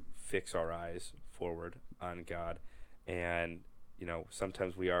need to fix our eyes forward on God, and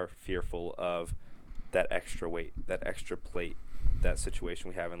sometimes we are fearful of that extra weight, that extra plate, that situation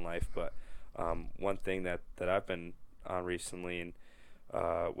we have in life. But one thing that I've been on recently, and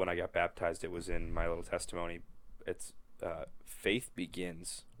when I got baptized, it was in my little testimony. It's faith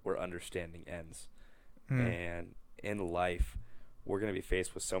begins where understanding ends. And in life, we're going to be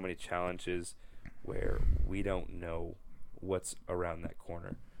faced with so many challenges where we don't know what's around that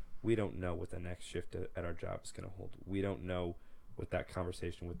corner. We don't know what the next shift at our job is going to hold. We don't know what that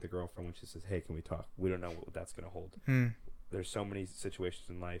conversation with the girlfriend when she says, hey, can we talk? We don't know what that's going to hold. There's so many situations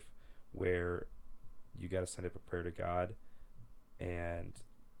in life where you got to send up a prayer to God and,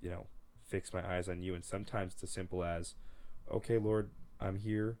 fix my eyes on you. And sometimes it's as simple as, okay, Lord, I'm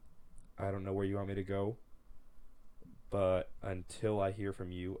here. I don't know where you want me to go, but until I hear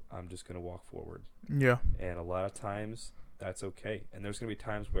from you, I'm just going to walk forward. Yeah. And a lot of times that's okay. And there's going to be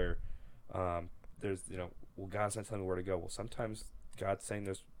times where there's, well, God's not telling me where to go. Well, sometimes God's saying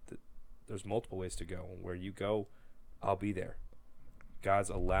there's multiple ways to go. Where you go, I'll be there. God's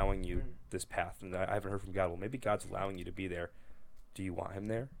allowing you this path. And I haven't heard from God. Well, maybe God's allowing you to be there. Do you want him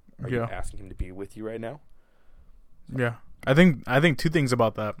there? Are you asking him to be with you right now? Yeah. I think two things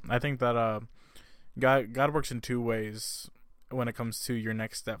about that. I think that God works in two ways when it comes to your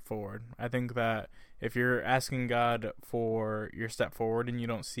next step forward. I think that if you're asking God for your step forward and you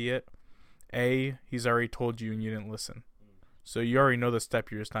don't see it, A, he's already told you and you didn't listen. So you already know the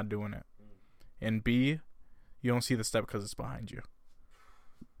step, you're just not doing it. And B, you don't see the step because it's behind you.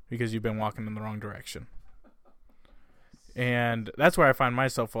 Because you've been walking in the wrong direction. And that's where I find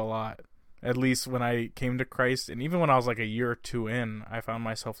myself a lot. At least when I came to Christ, and even when I was like a year or two in, I found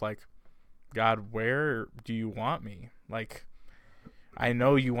myself like, God, where do you want me? Like, I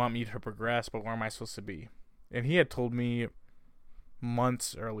know you want me to progress, but where am I supposed to be? And he had told me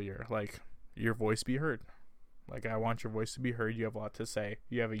months earlier, like, your voice be heard. Like, I want your voice to be heard. You have a lot to say.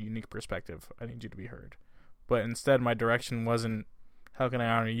 You have a unique perspective. I need you to be heard. But instead, my direction wasn't, how can I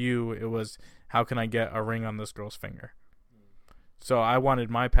honor you? It was, how can I get a ring on this girl's finger? So I wanted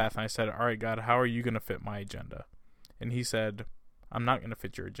my path, and I said, all right, God, how are you going to fit my agenda? And he said, I'm not going to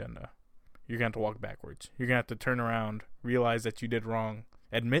fit your agenda. You're going to have to walk backwards. You're going to have to turn around, realize that you did wrong,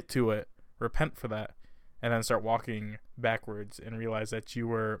 admit to it, repent for that, and then start walking backwards and realize that you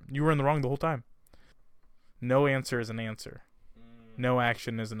were in the wrong the whole time. No answer is an answer. No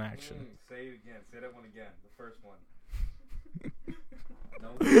action is an action. Say it again. Say that one again. The first one.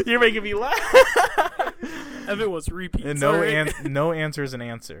 You're making me laugh. Evan was repeat. And no answer is an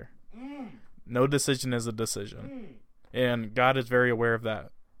answer. No decision is a decision. And God is very aware of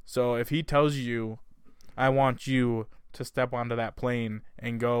that. So if he tells you, I want you to step onto that plane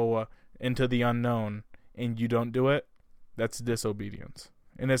and go into the unknown, and you don't do it, that's disobedience.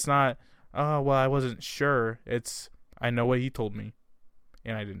 And it's not, oh, well, I wasn't sure. It's, I know what he told me,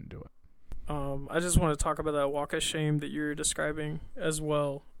 and I didn't do it. I just want to talk about that walk of shame that you're describing as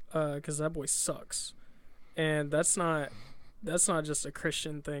well, because that boy sucks. And that's not just a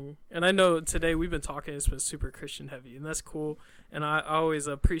Christian thing. And I know today we've been talking, it's been super Christian heavy, and that's cool. And I always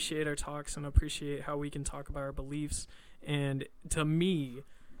appreciate our talks and appreciate how we can talk about our beliefs. And to me,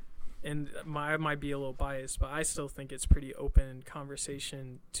 and I might be a little biased, but I still think it's pretty open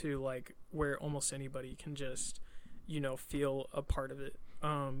conversation to like where almost anybody can just, feel a part of it.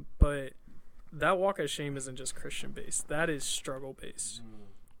 But that walk of shame isn't just Christian based. That is struggle based.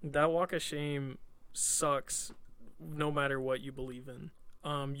 That walk of shame sucks no matter what you believe in.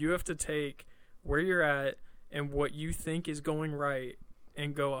 You have to take where you're at and what you think is going right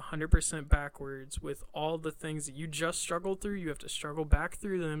and go 100% backwards with all the things that you just struggled through. You have to struggle back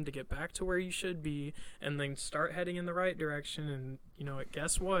through them to get back to where you should be and then start heading in the right direction. And,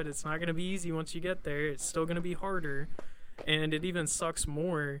 guess what? It's not going to be easy once you get there. It's still going to be harder. And it even sucks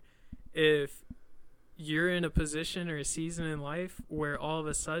more if you're in a position or a season in life where all of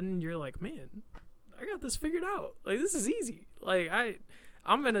a sudden you're like, man, I got this figured out. Like, this is easy. Like,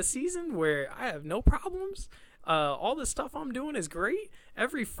 I'm in a season where I have no problems. All the stuff I'm doing is great.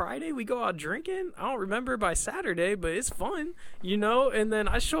 Every Friday we go out drinking. I don't remember by Saturday, but it's fun, and then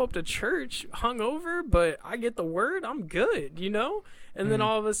I show up to church hungover, but I get the word. I'm good, and then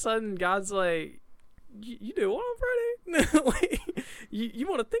all of a sudden God's like, you did what on Friday? Like, you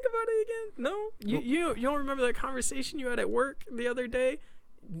want to think about it again? No? You don't remember that conversation you had at work the other day?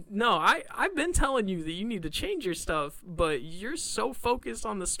 No, I've been telling you that you need to change your stuff, but you're so focused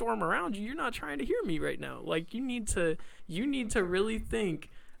on the storm around you, you're not trying to hear me right now. Like, you need to really think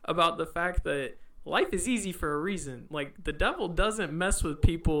about the fact that life is easy for a reason. Like, the devil doesn't mess with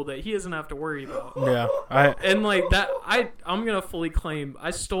people that he doesn't have to worry about. Yeah. I'm going to fully claim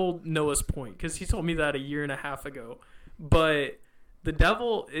I stole Noah's point because he told me that a year and a half ago. But the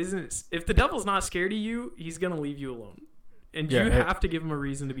devil isn't, if the devil's not scared of you, he's going to leave you alone. And you have to give him a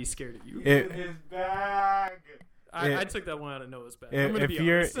reason to be scared of you. His bag. I took that one out of Noah's bag.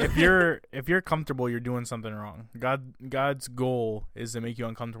 If you're comfortable, you're doing something wrong. God's goal is to make you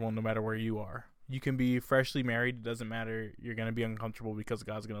uncomfortable no matter where you are. You can be freshly married. It doesn't matter. You're going to be uncomfortable because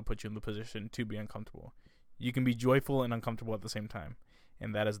God's going to put you in the position to be uncomfortable. You can be joyful and uncomfortable at the same time.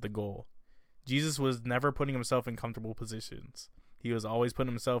 And that is the goal. Jesus was never putting himself in comfortable positions. He was always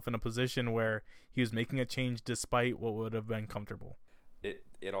putting himself in a position where he was making a change despite what would have been comfortable.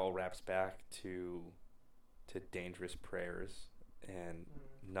 It all wraps back to dangerous prayers, and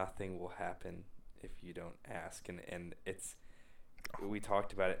nothing will happen if you don't ask. And it's, we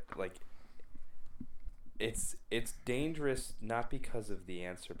talked about it, like, it's dangerous not because of the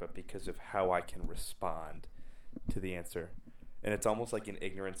answer, but because of how I can respond to the answer. And it's almost like an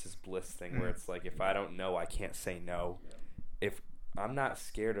ignorance is bliss thing, where it's like, if I don't know, I can't say no. If I'm not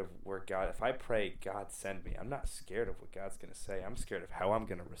scared of where God, if I pray, God send me, I'm not scared of what God's going to say. I'm scared of how I'm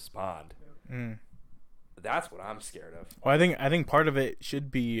going to respond. That's what I'm scared of. Well, I think part of it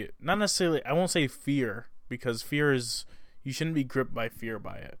should be not necessarily. I won't say fear, because fear is, you shouldn't be gripped by fear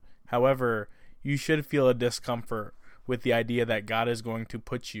by it. However, you should feel a discomfort with the idea that God is going to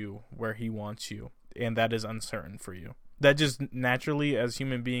put you where He wants you, and that is uncertain for you. That just naturally, as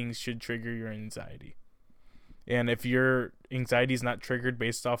human beings, should trigger your anxiety. And if your anxiety is not triggered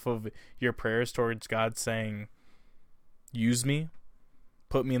based off of your prayers towards God saying, use me,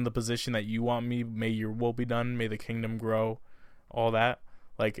 put me in the position that you want me, may your will be done, may the kingdom grow, all that.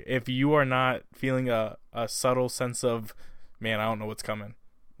 Like, if you are not feeling a subtle sense of, man, I don't know what's coming,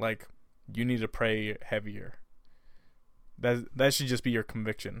 like, you need to pray heavier. That should just be your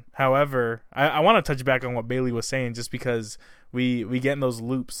conviction. However, I want to touch back on what Bailey was saying, just because we get in those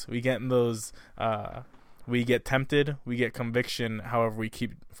loops. We get in those, we get tempted, we get conviction, however, we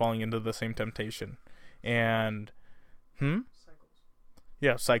keep falling into the same temptation. And,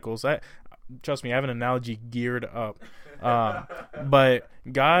 yeah, cycles. Trust me, I have an analogy geared up. But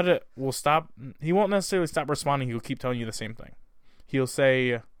God will stop. He won't necessarily stop responding. He'll keep telling you the same thing. He'll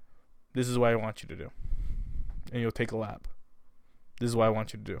say, this is what I want you to do. And you'll take a lap. This is what I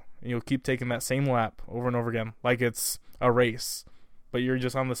want you to do. And you'll keep taking that same lap over and over again, like it's a race. But you're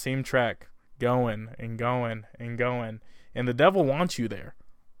just on the same track, going and going and going. And the devil wants you there.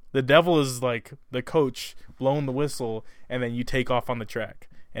 The devil is like the coach blowing the whistle, and then you take off on the track.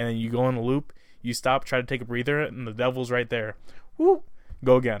 And then you go in a loop, you stop, try to take a breather, and the devil's right there. Woo!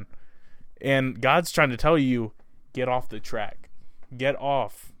 Go again. And God's trying to tell you, get off the track. Get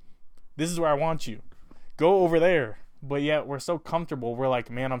off. This is where I want you. Go over there. But yet we're so comfortable. We're like,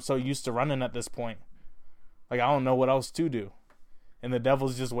 man, I'm so used to running at this point. Like, I don't know what else to do. And the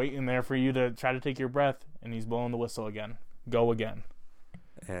devil's just waiting there for you to try to take your breath, and he's blowing the whistle again. Go again.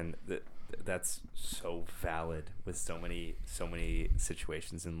 And that's so valid with so many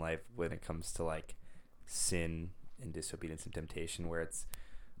situations in life when it comes to like sin and disobedience and temptation, where it's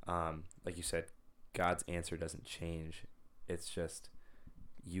like you said, God's answer doesn't change. It's just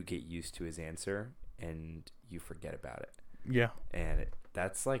you get used to His answer and you forget about it. Yeah. And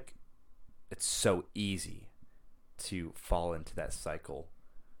that's like, it's so easy to fall into that cycle,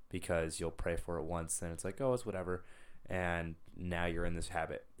 because you'll pray for it once and it's like, oh, it's whatever. And now you're in this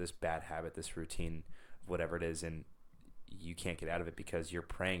habit, this bad habit, this routine, whatever it is, and you can't get out of it because you're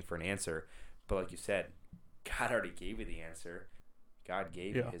praying for an answer. But like you said, God already gave you the answer. God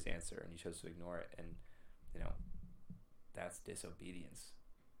gave you His answer, and you chose to ignore it. And, that's disobedience.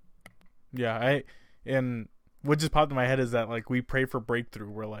 Yeah, and what just popped in my head is that, like, we pray for breakthrough.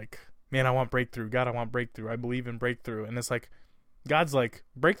 We're like, man, I want breakthrough. God, I want breakthrough. I believe in breakthrough. And it's like, God's like,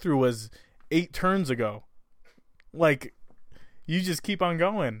 breakthrough was 8 turns ago. Like, you just keep on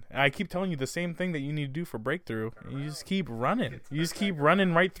going. I keep telling you the same thing that you need to do for breakthrough. And you just keep running. You just keep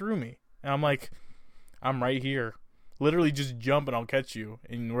running right through me. And I'm like, I'm right here. Literally just jump and I'll catch you.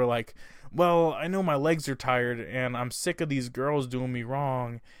 And we're like, well, I know my legs are tired and I'm sick of these girls doing me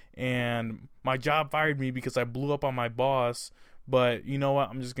wrong. And my job fired me because I blew up on my boss. But you know what?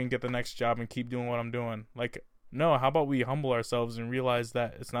 I'm just going to get the next job and keep doing what I'm doing. Like, no, how about we humble ourselves and realize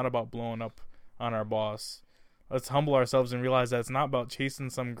that it's not about blowing up on our boss. Let's humble ourselves and realize that it's not about chasing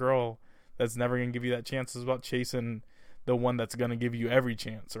some girl that's never going to give you that chance. It's about chasing the one that's going to give you every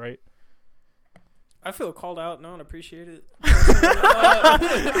chance, right? I feel called out and I don't appreciate it. I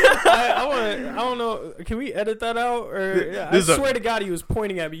don't know. Can we edit that out? Or I swear to God, he was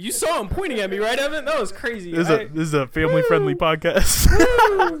pointing at me. You saw him pointing at me, right, Evan? That was crazy. This is a family-friendly podcast.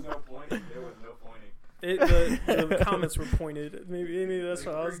 There was no pointing. The comments were pointed. Maybe that's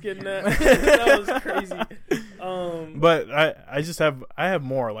what I was getting at. That was crazy. But I have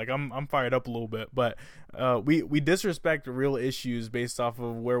more. Like, I'm fired up a little bit. But we disrespect real issues based off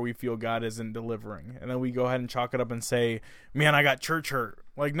of where we feel God isn't delivering, and then we go ahead and chalk it up and say, "Man, I got church hurt."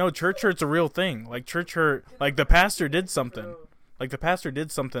 Like, no, church hurt's a real thing. Like, church hurt. Like, the pastor did something. Like, the pastor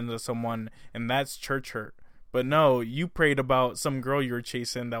did something to someone, and that's church hurt. But no, you prayed about some girl you were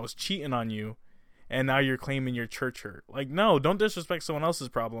chasing that was cheating on you. And now you're claiming your church hurt. Like, no, don't disrespect someone else's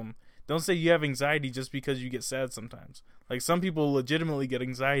problem. Don't say you have anxiety just because you get sad sometimes. Like, some people legitimately get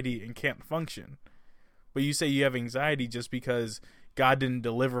anxiety and can't function. But you say you have anxiety just because God didn't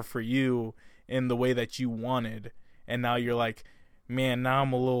deliver for you in the way that you wanted. And now you're like, man, now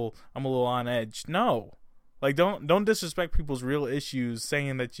I'm a little on edge. No. Like, don't disrespect people's real issues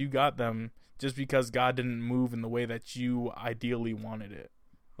saying that you got them just because God didn't move in the way that you ideally wanted it.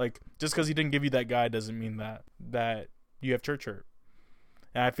 Like, just because He didn't give you that guy doesn't mean that you have church hurt.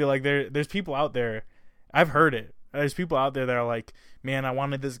 And I feel like there's people out there, I've heard it. There's people out there that are like, man, I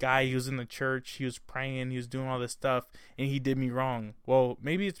wanted this guy. He was in the church. He was praying. He was doing all this stuff, and he did me wrong. Well,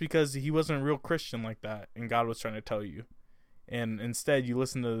 maybe it's because he wasn't a real Christian like that, and God was trying to tell you. And instead, you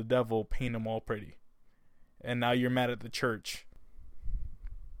listen to the devil paint him all pretty. And now you're mad at the church.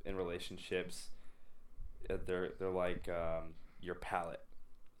 In relationships, they're like your palate.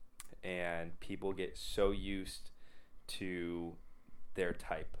 And people get so used to their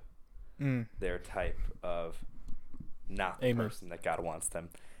type. Their type of not the person that God wants them.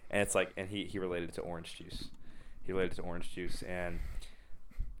 And it's like, and he related it to orange juice. He related it to orange juice, and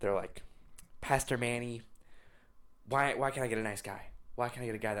they're like, Pastor Manny, why can't I get a nice guy? Why can't I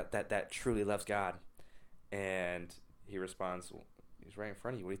get a guy that truly loves God? And he responds, well, he's right in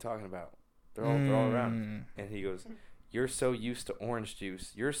front of you. What are you talking about? They're all around. And he goes, you're so used to orange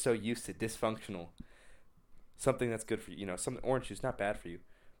juice. You're so used to dysfunctional. Something that's good for you. You know, orange juice not bad for you.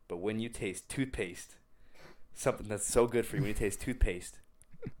 But when you taste toothpaste, something that's so good for you, when you taste toothpaste,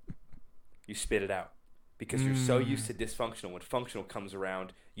 you spit it out. Because you're so used to dysfunctional. When functional comes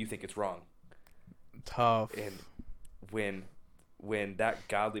around, you think it's wrong. Tough. And when that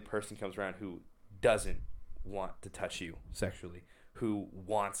godly person comes around who doesn't want to touch you sexually, who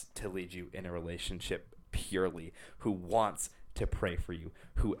wants to lead you in a relationship purely, who wants to pray for you,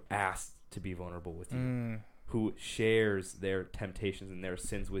 who asks to be vulnerable with you, who shares their temptations and their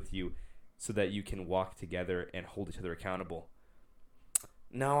sins with you so that you can walk together and hold each other accountable.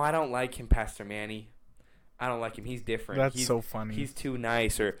 No, I don't like him, Pastor Manny. I don't like him. He's different. That's so funny. He's too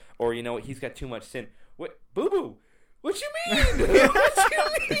nice, or you know, he's got too much sin. What, boo-boo? What you mean?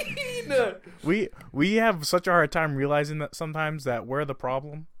 What you mean? We have such a hard time realizing that sometimes that we're the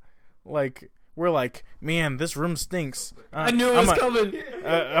problem. Like, we're like, man, this room stinks. I knew it was coming.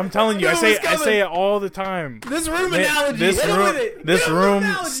 I'm telling you, I say it all the time. This room analogy. This room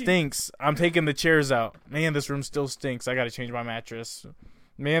stinks. I'm taking the chairs out. Man, this room still stinks. I got to change my mattress.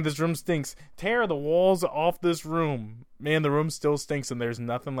 Man, this room stinks. Tear the walls off this room. Man, the room still stinks, and there's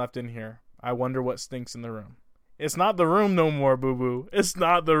nothing left in here. I wonder what stinks in the room. It's not the room no more, boo-boo. It's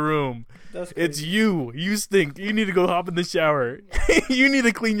not the room. That's crazy. It's you. You stink. You need to go hop in the shower. You need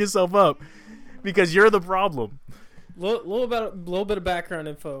to clean yourself up because you're the problem. Little bit of background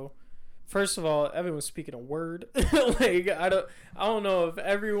info. First of all, Evan was speaking a word. Like, I don't know if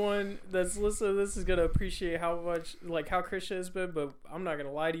everyone that's listening to this is gonna appreciate how much, like, how Christian has been, but I'm not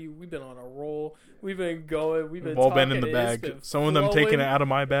gonna lie to you. We've been on a roll. We've been going. We've been all been in the bag. Some of them taking it out of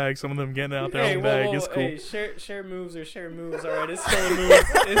my bag. Some of them getting it out their own bag. It's cool. Hey, share moves or share moves. All right, it's still a move.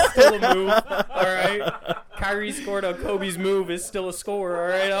 It's still a move. All right. Kyrie scored on Kobe's move. It's still a score. All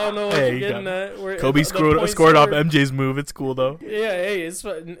right. I don't know what you're getting at. Kobe scored off MJ's move. It's cool though. Yeah. Hey, it's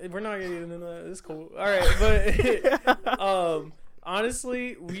fun. We're not getting into that. It's cool. All right, but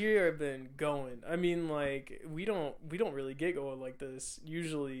honestly, we have been going. I mean, like, we don't really get going like this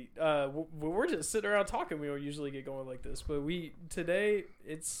usually. We're just sitting around talking. We don't usually get going like this, but today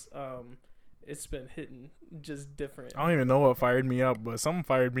it's been hitting just different. I don't even know what fired me up, but something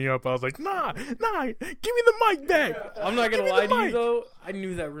fired me up. I was like, nah, give me the mic back. I'm not gonna lie to you though. I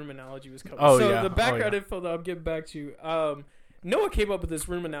knew that room analogy was coming. The background info that I'm getting back to. Noah came up with this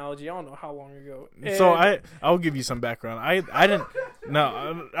room analogy. I don't know how long ago. And so I'll give you some background. I didn't.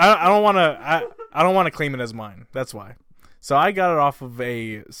 No, I don't want to. I don't want to claim it as mine. That's why. So I got it off of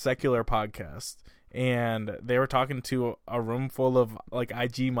a secular podcast, and they were talking to a room full of like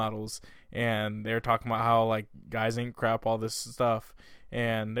IG models, and they were talking about how like guys ain't crap, all this stuff,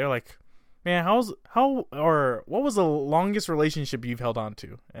 and they're like, man, what was the longest relationship you've held on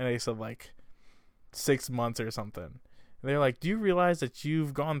to? And they said like 6 months or something. They're like, do you realize that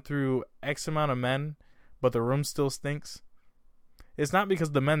you've gone through X amount of men, but the room still stinks? It's not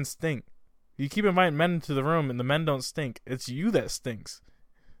because the men stink. You keep inviting men into the room and the men don't stink. It's you that stinks.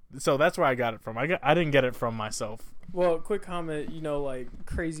 So that's where I got it from. I didn't get it from myself. Well, quick comment, like,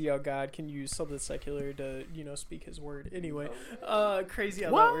 crazy how God can use something secular to, speak his word. Anyway, crazy how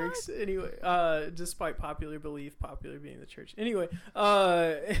that works. Anyway, despite popular belief, popular being the church. Anyway,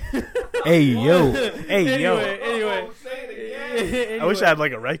 Anyway. I wish I had,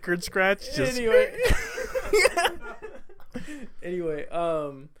 like, a record scratch. Anyway,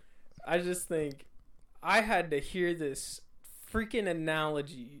 I just think I had to hear this freaking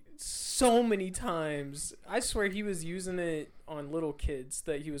analogy so many times. I swear he was using it on little kids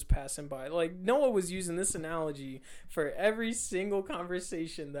that he was passing by. Like, Noah was using this analogy for every single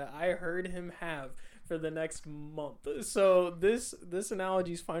conversation that I heard him have for the next month. So this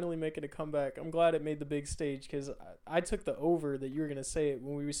analogy is finally making a comeback. I'm glad it made the big stage because I took the over that you were gonna say it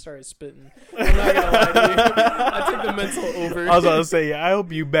when we started spitting. I'm not gonna lie to you. I took the mental over. I was about to say, I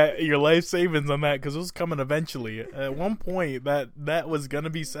hope you bet your life savings on that because it was coming eventually. At one point, that was gonna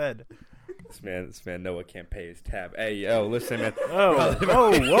be said. This man Noah can't pay his tab. Hey, yo, listen, man.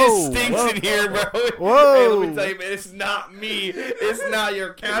 Whoa, It stinks in here, bro. Whoa. Hey, let me tell you, man, it's not me. It's not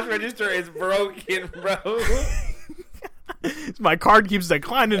your cash register. It's broken, bro. My card keeps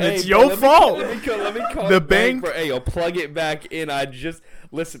declining. Hey, it's bro, your fault. Let me call The the bank, bank- bro. Hey, yo, plug it back in.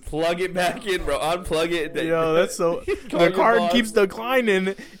 Listen, plug it back in, bro. Unplug it. Yo, that's so. Call The your card boss. keeps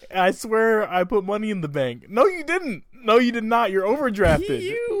declining. I swear I put money in the bank. No, you didn't. No, you did not. You're overdrafted.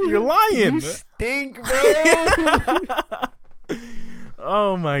 You're lying. You stink, bro.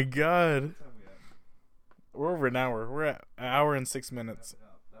 Oh my god. We're over an hour. We're at an hour and 6 minutes.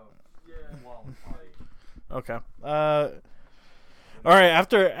 Okay. All right.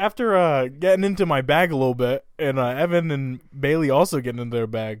 After getting into my bag a little bit, and Evan and Bailey also getting into their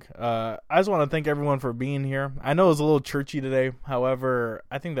bag, I just want to thank everyone for being here. I know it was a little churchy today. However,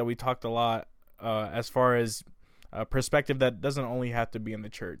 I think that we talked a lot as far as a perspective that doesn't only have to be in the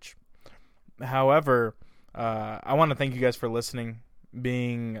church. However, I want to thank you guys for listening,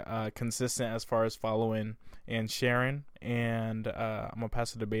 being consistent as far as following and sharing. And I'm gonna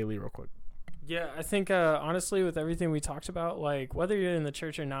pass it to Bailey real quick. Yeah, I think honestly, with everything we talked about, like whether you're in the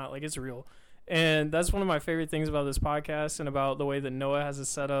church or not, like it's real. And that's one of my favorite things about this podcast and about the way that Noah has it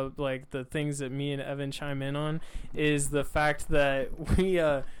set up. Like the things that me and Evan chime in on is the fact that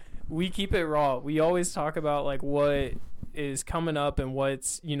we keep it raw. We always talk about like what is coming up and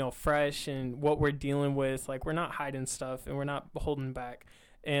what's, fresh and what we're dealing with. Like we're not hiding stuff and we're not holding back.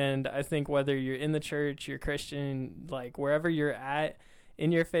 And I think whether you're in the church, you're Christian, like wherever you're at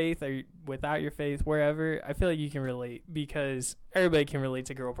in your faith or without your faith, wherever, I feel like you can relate because everybody can relate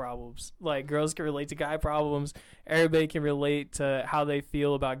to girl problems. Like girls can relate to guy problems. Everybody can relate to how they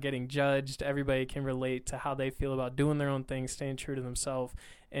feel about getting judged. Everybody can relate to how they feel about doing their own thing, staying true to themselves,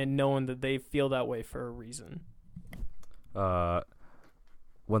 and knowing that they feel that way for a reason. One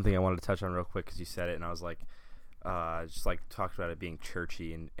thing I wanted to touch on real quick because you said it, and I was like, just like talked about it being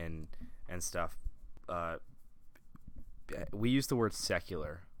churchy and stuff. We use the word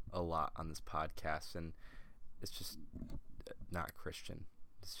secular a lot on this podcast, and it's just not Christian.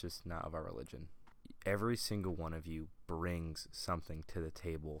 It's just not of our religion. Every single one of you brings something to the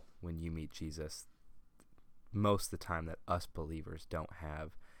table when you meet Jesus, most of the time that us believers don't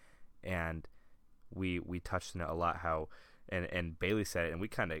have. And we touched on it a lot how and Bailey said it, and we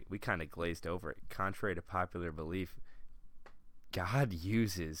kind of glazed over it. Contrary to popular belief, God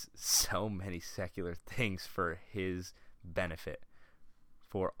uses so many secular things for his benefit,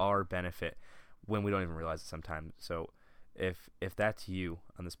 for our benefit, when we don't even realize it sometimes. So if that's you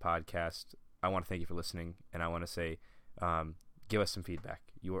on this podcast, I want to thank you for listening, and I want to say give us some feedback.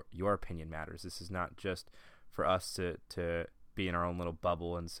 Your opinion matters. This is not just for us to be in our own little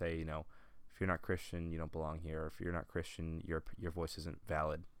bubble and say, if you're not Christian, you don't belong here. Or if you're not Christian, your voice isn't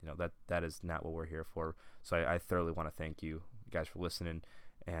valid. That is not what we're here for. So I thoroughly want to thank you guys for listening,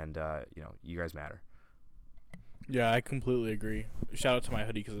 and you guys matter. Yeah, I completely agree. Shout out to my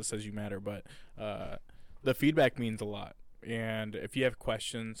hoodie because it says you matter, but the feedback means a lot. And if you have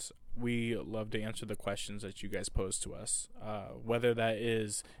questions, we love to answer the questions that you guys pose to us. Whether that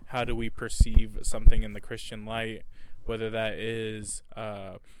is how do we perceive something in the Christian light, whether that is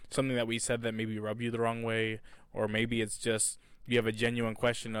something that we said that maybe rubbed you the wrong way, or maybe it's just you have a genuine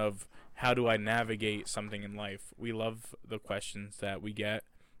question of how do I navigate something in life. We love the questions that we get,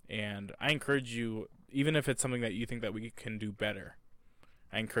 and I encourage you, even if it's something that you think that we can do better,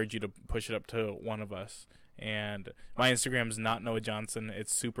 I encourage you to push it up to one of us. And my Instagram is not Noah Johnson.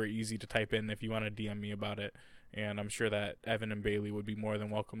 It's super easy to type in if you want to DM me about it. And I'm sure that Evan and Bailey would be more than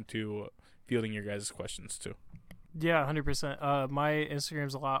welcome to fielding your guys' questions too. Yeah, 100%. My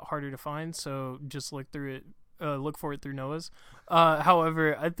Instagram's a lot harder to find, so just look for it through Noah's.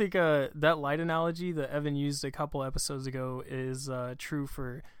 However, I think that light analogy that Evan used a couple episodes ago is true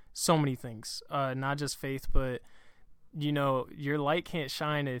for so many things. Not just faith, but your light can't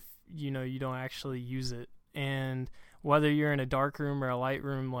shine if you don't actually use it. And whether you're in a dark room or a light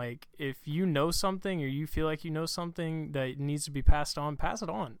room, like if you know something or you feel like you know something that needs to be passed on, pass it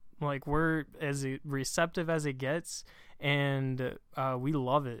on. Like we're as receptive as it gets, and we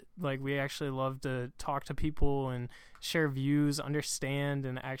love it. Like we actually love to talk to people and share views, understand,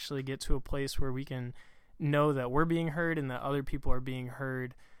 and actually get to a place where we can know that we're being heard and that other people are being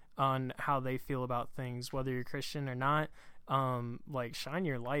heard on how they feel about things, whether you're Christian or not. like shine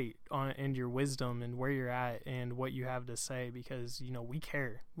your light on and your wisdom and where you're at and what you have to say, because we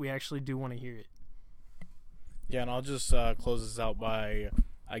care. We actually do want to hear it. Yeah, and I'll just close this out by,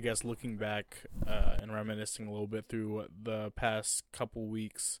 I guess, looking back and reminiscing a little bit through the past couple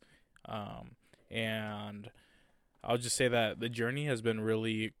weeks. And I'll just say that the journey has been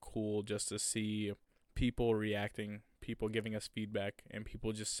really cool, just to see people reacting, people giving us feedback, and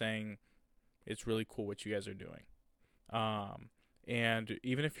people just saying it's really cool what you guys are doing. And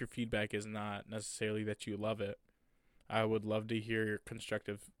even if your feedback is not necessarily that you love it, I would love to hear your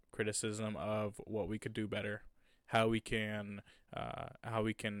constructive criticism of what we could do better, how we can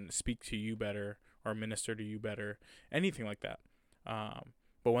speak to you better or minister to you better, anything like that.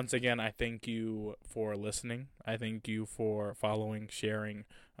 But once again, I thank you for listening. I thank you for following, sharing.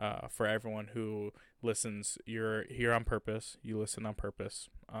 For everyone who listens, you're here on purpose. You listen on purpose.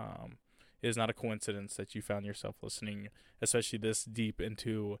 It is not a coincidence that you found yourself listening, especially this deep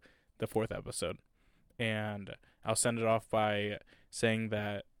into the 4th episode. And I'll send it off by saying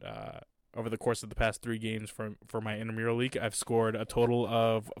that over the course of the past 3 games for my intramural league, I've scored a total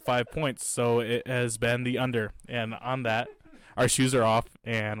of 5 points. So it has been the under. And on that, our shoes are off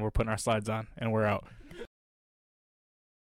and we're putting our slides on and we're out.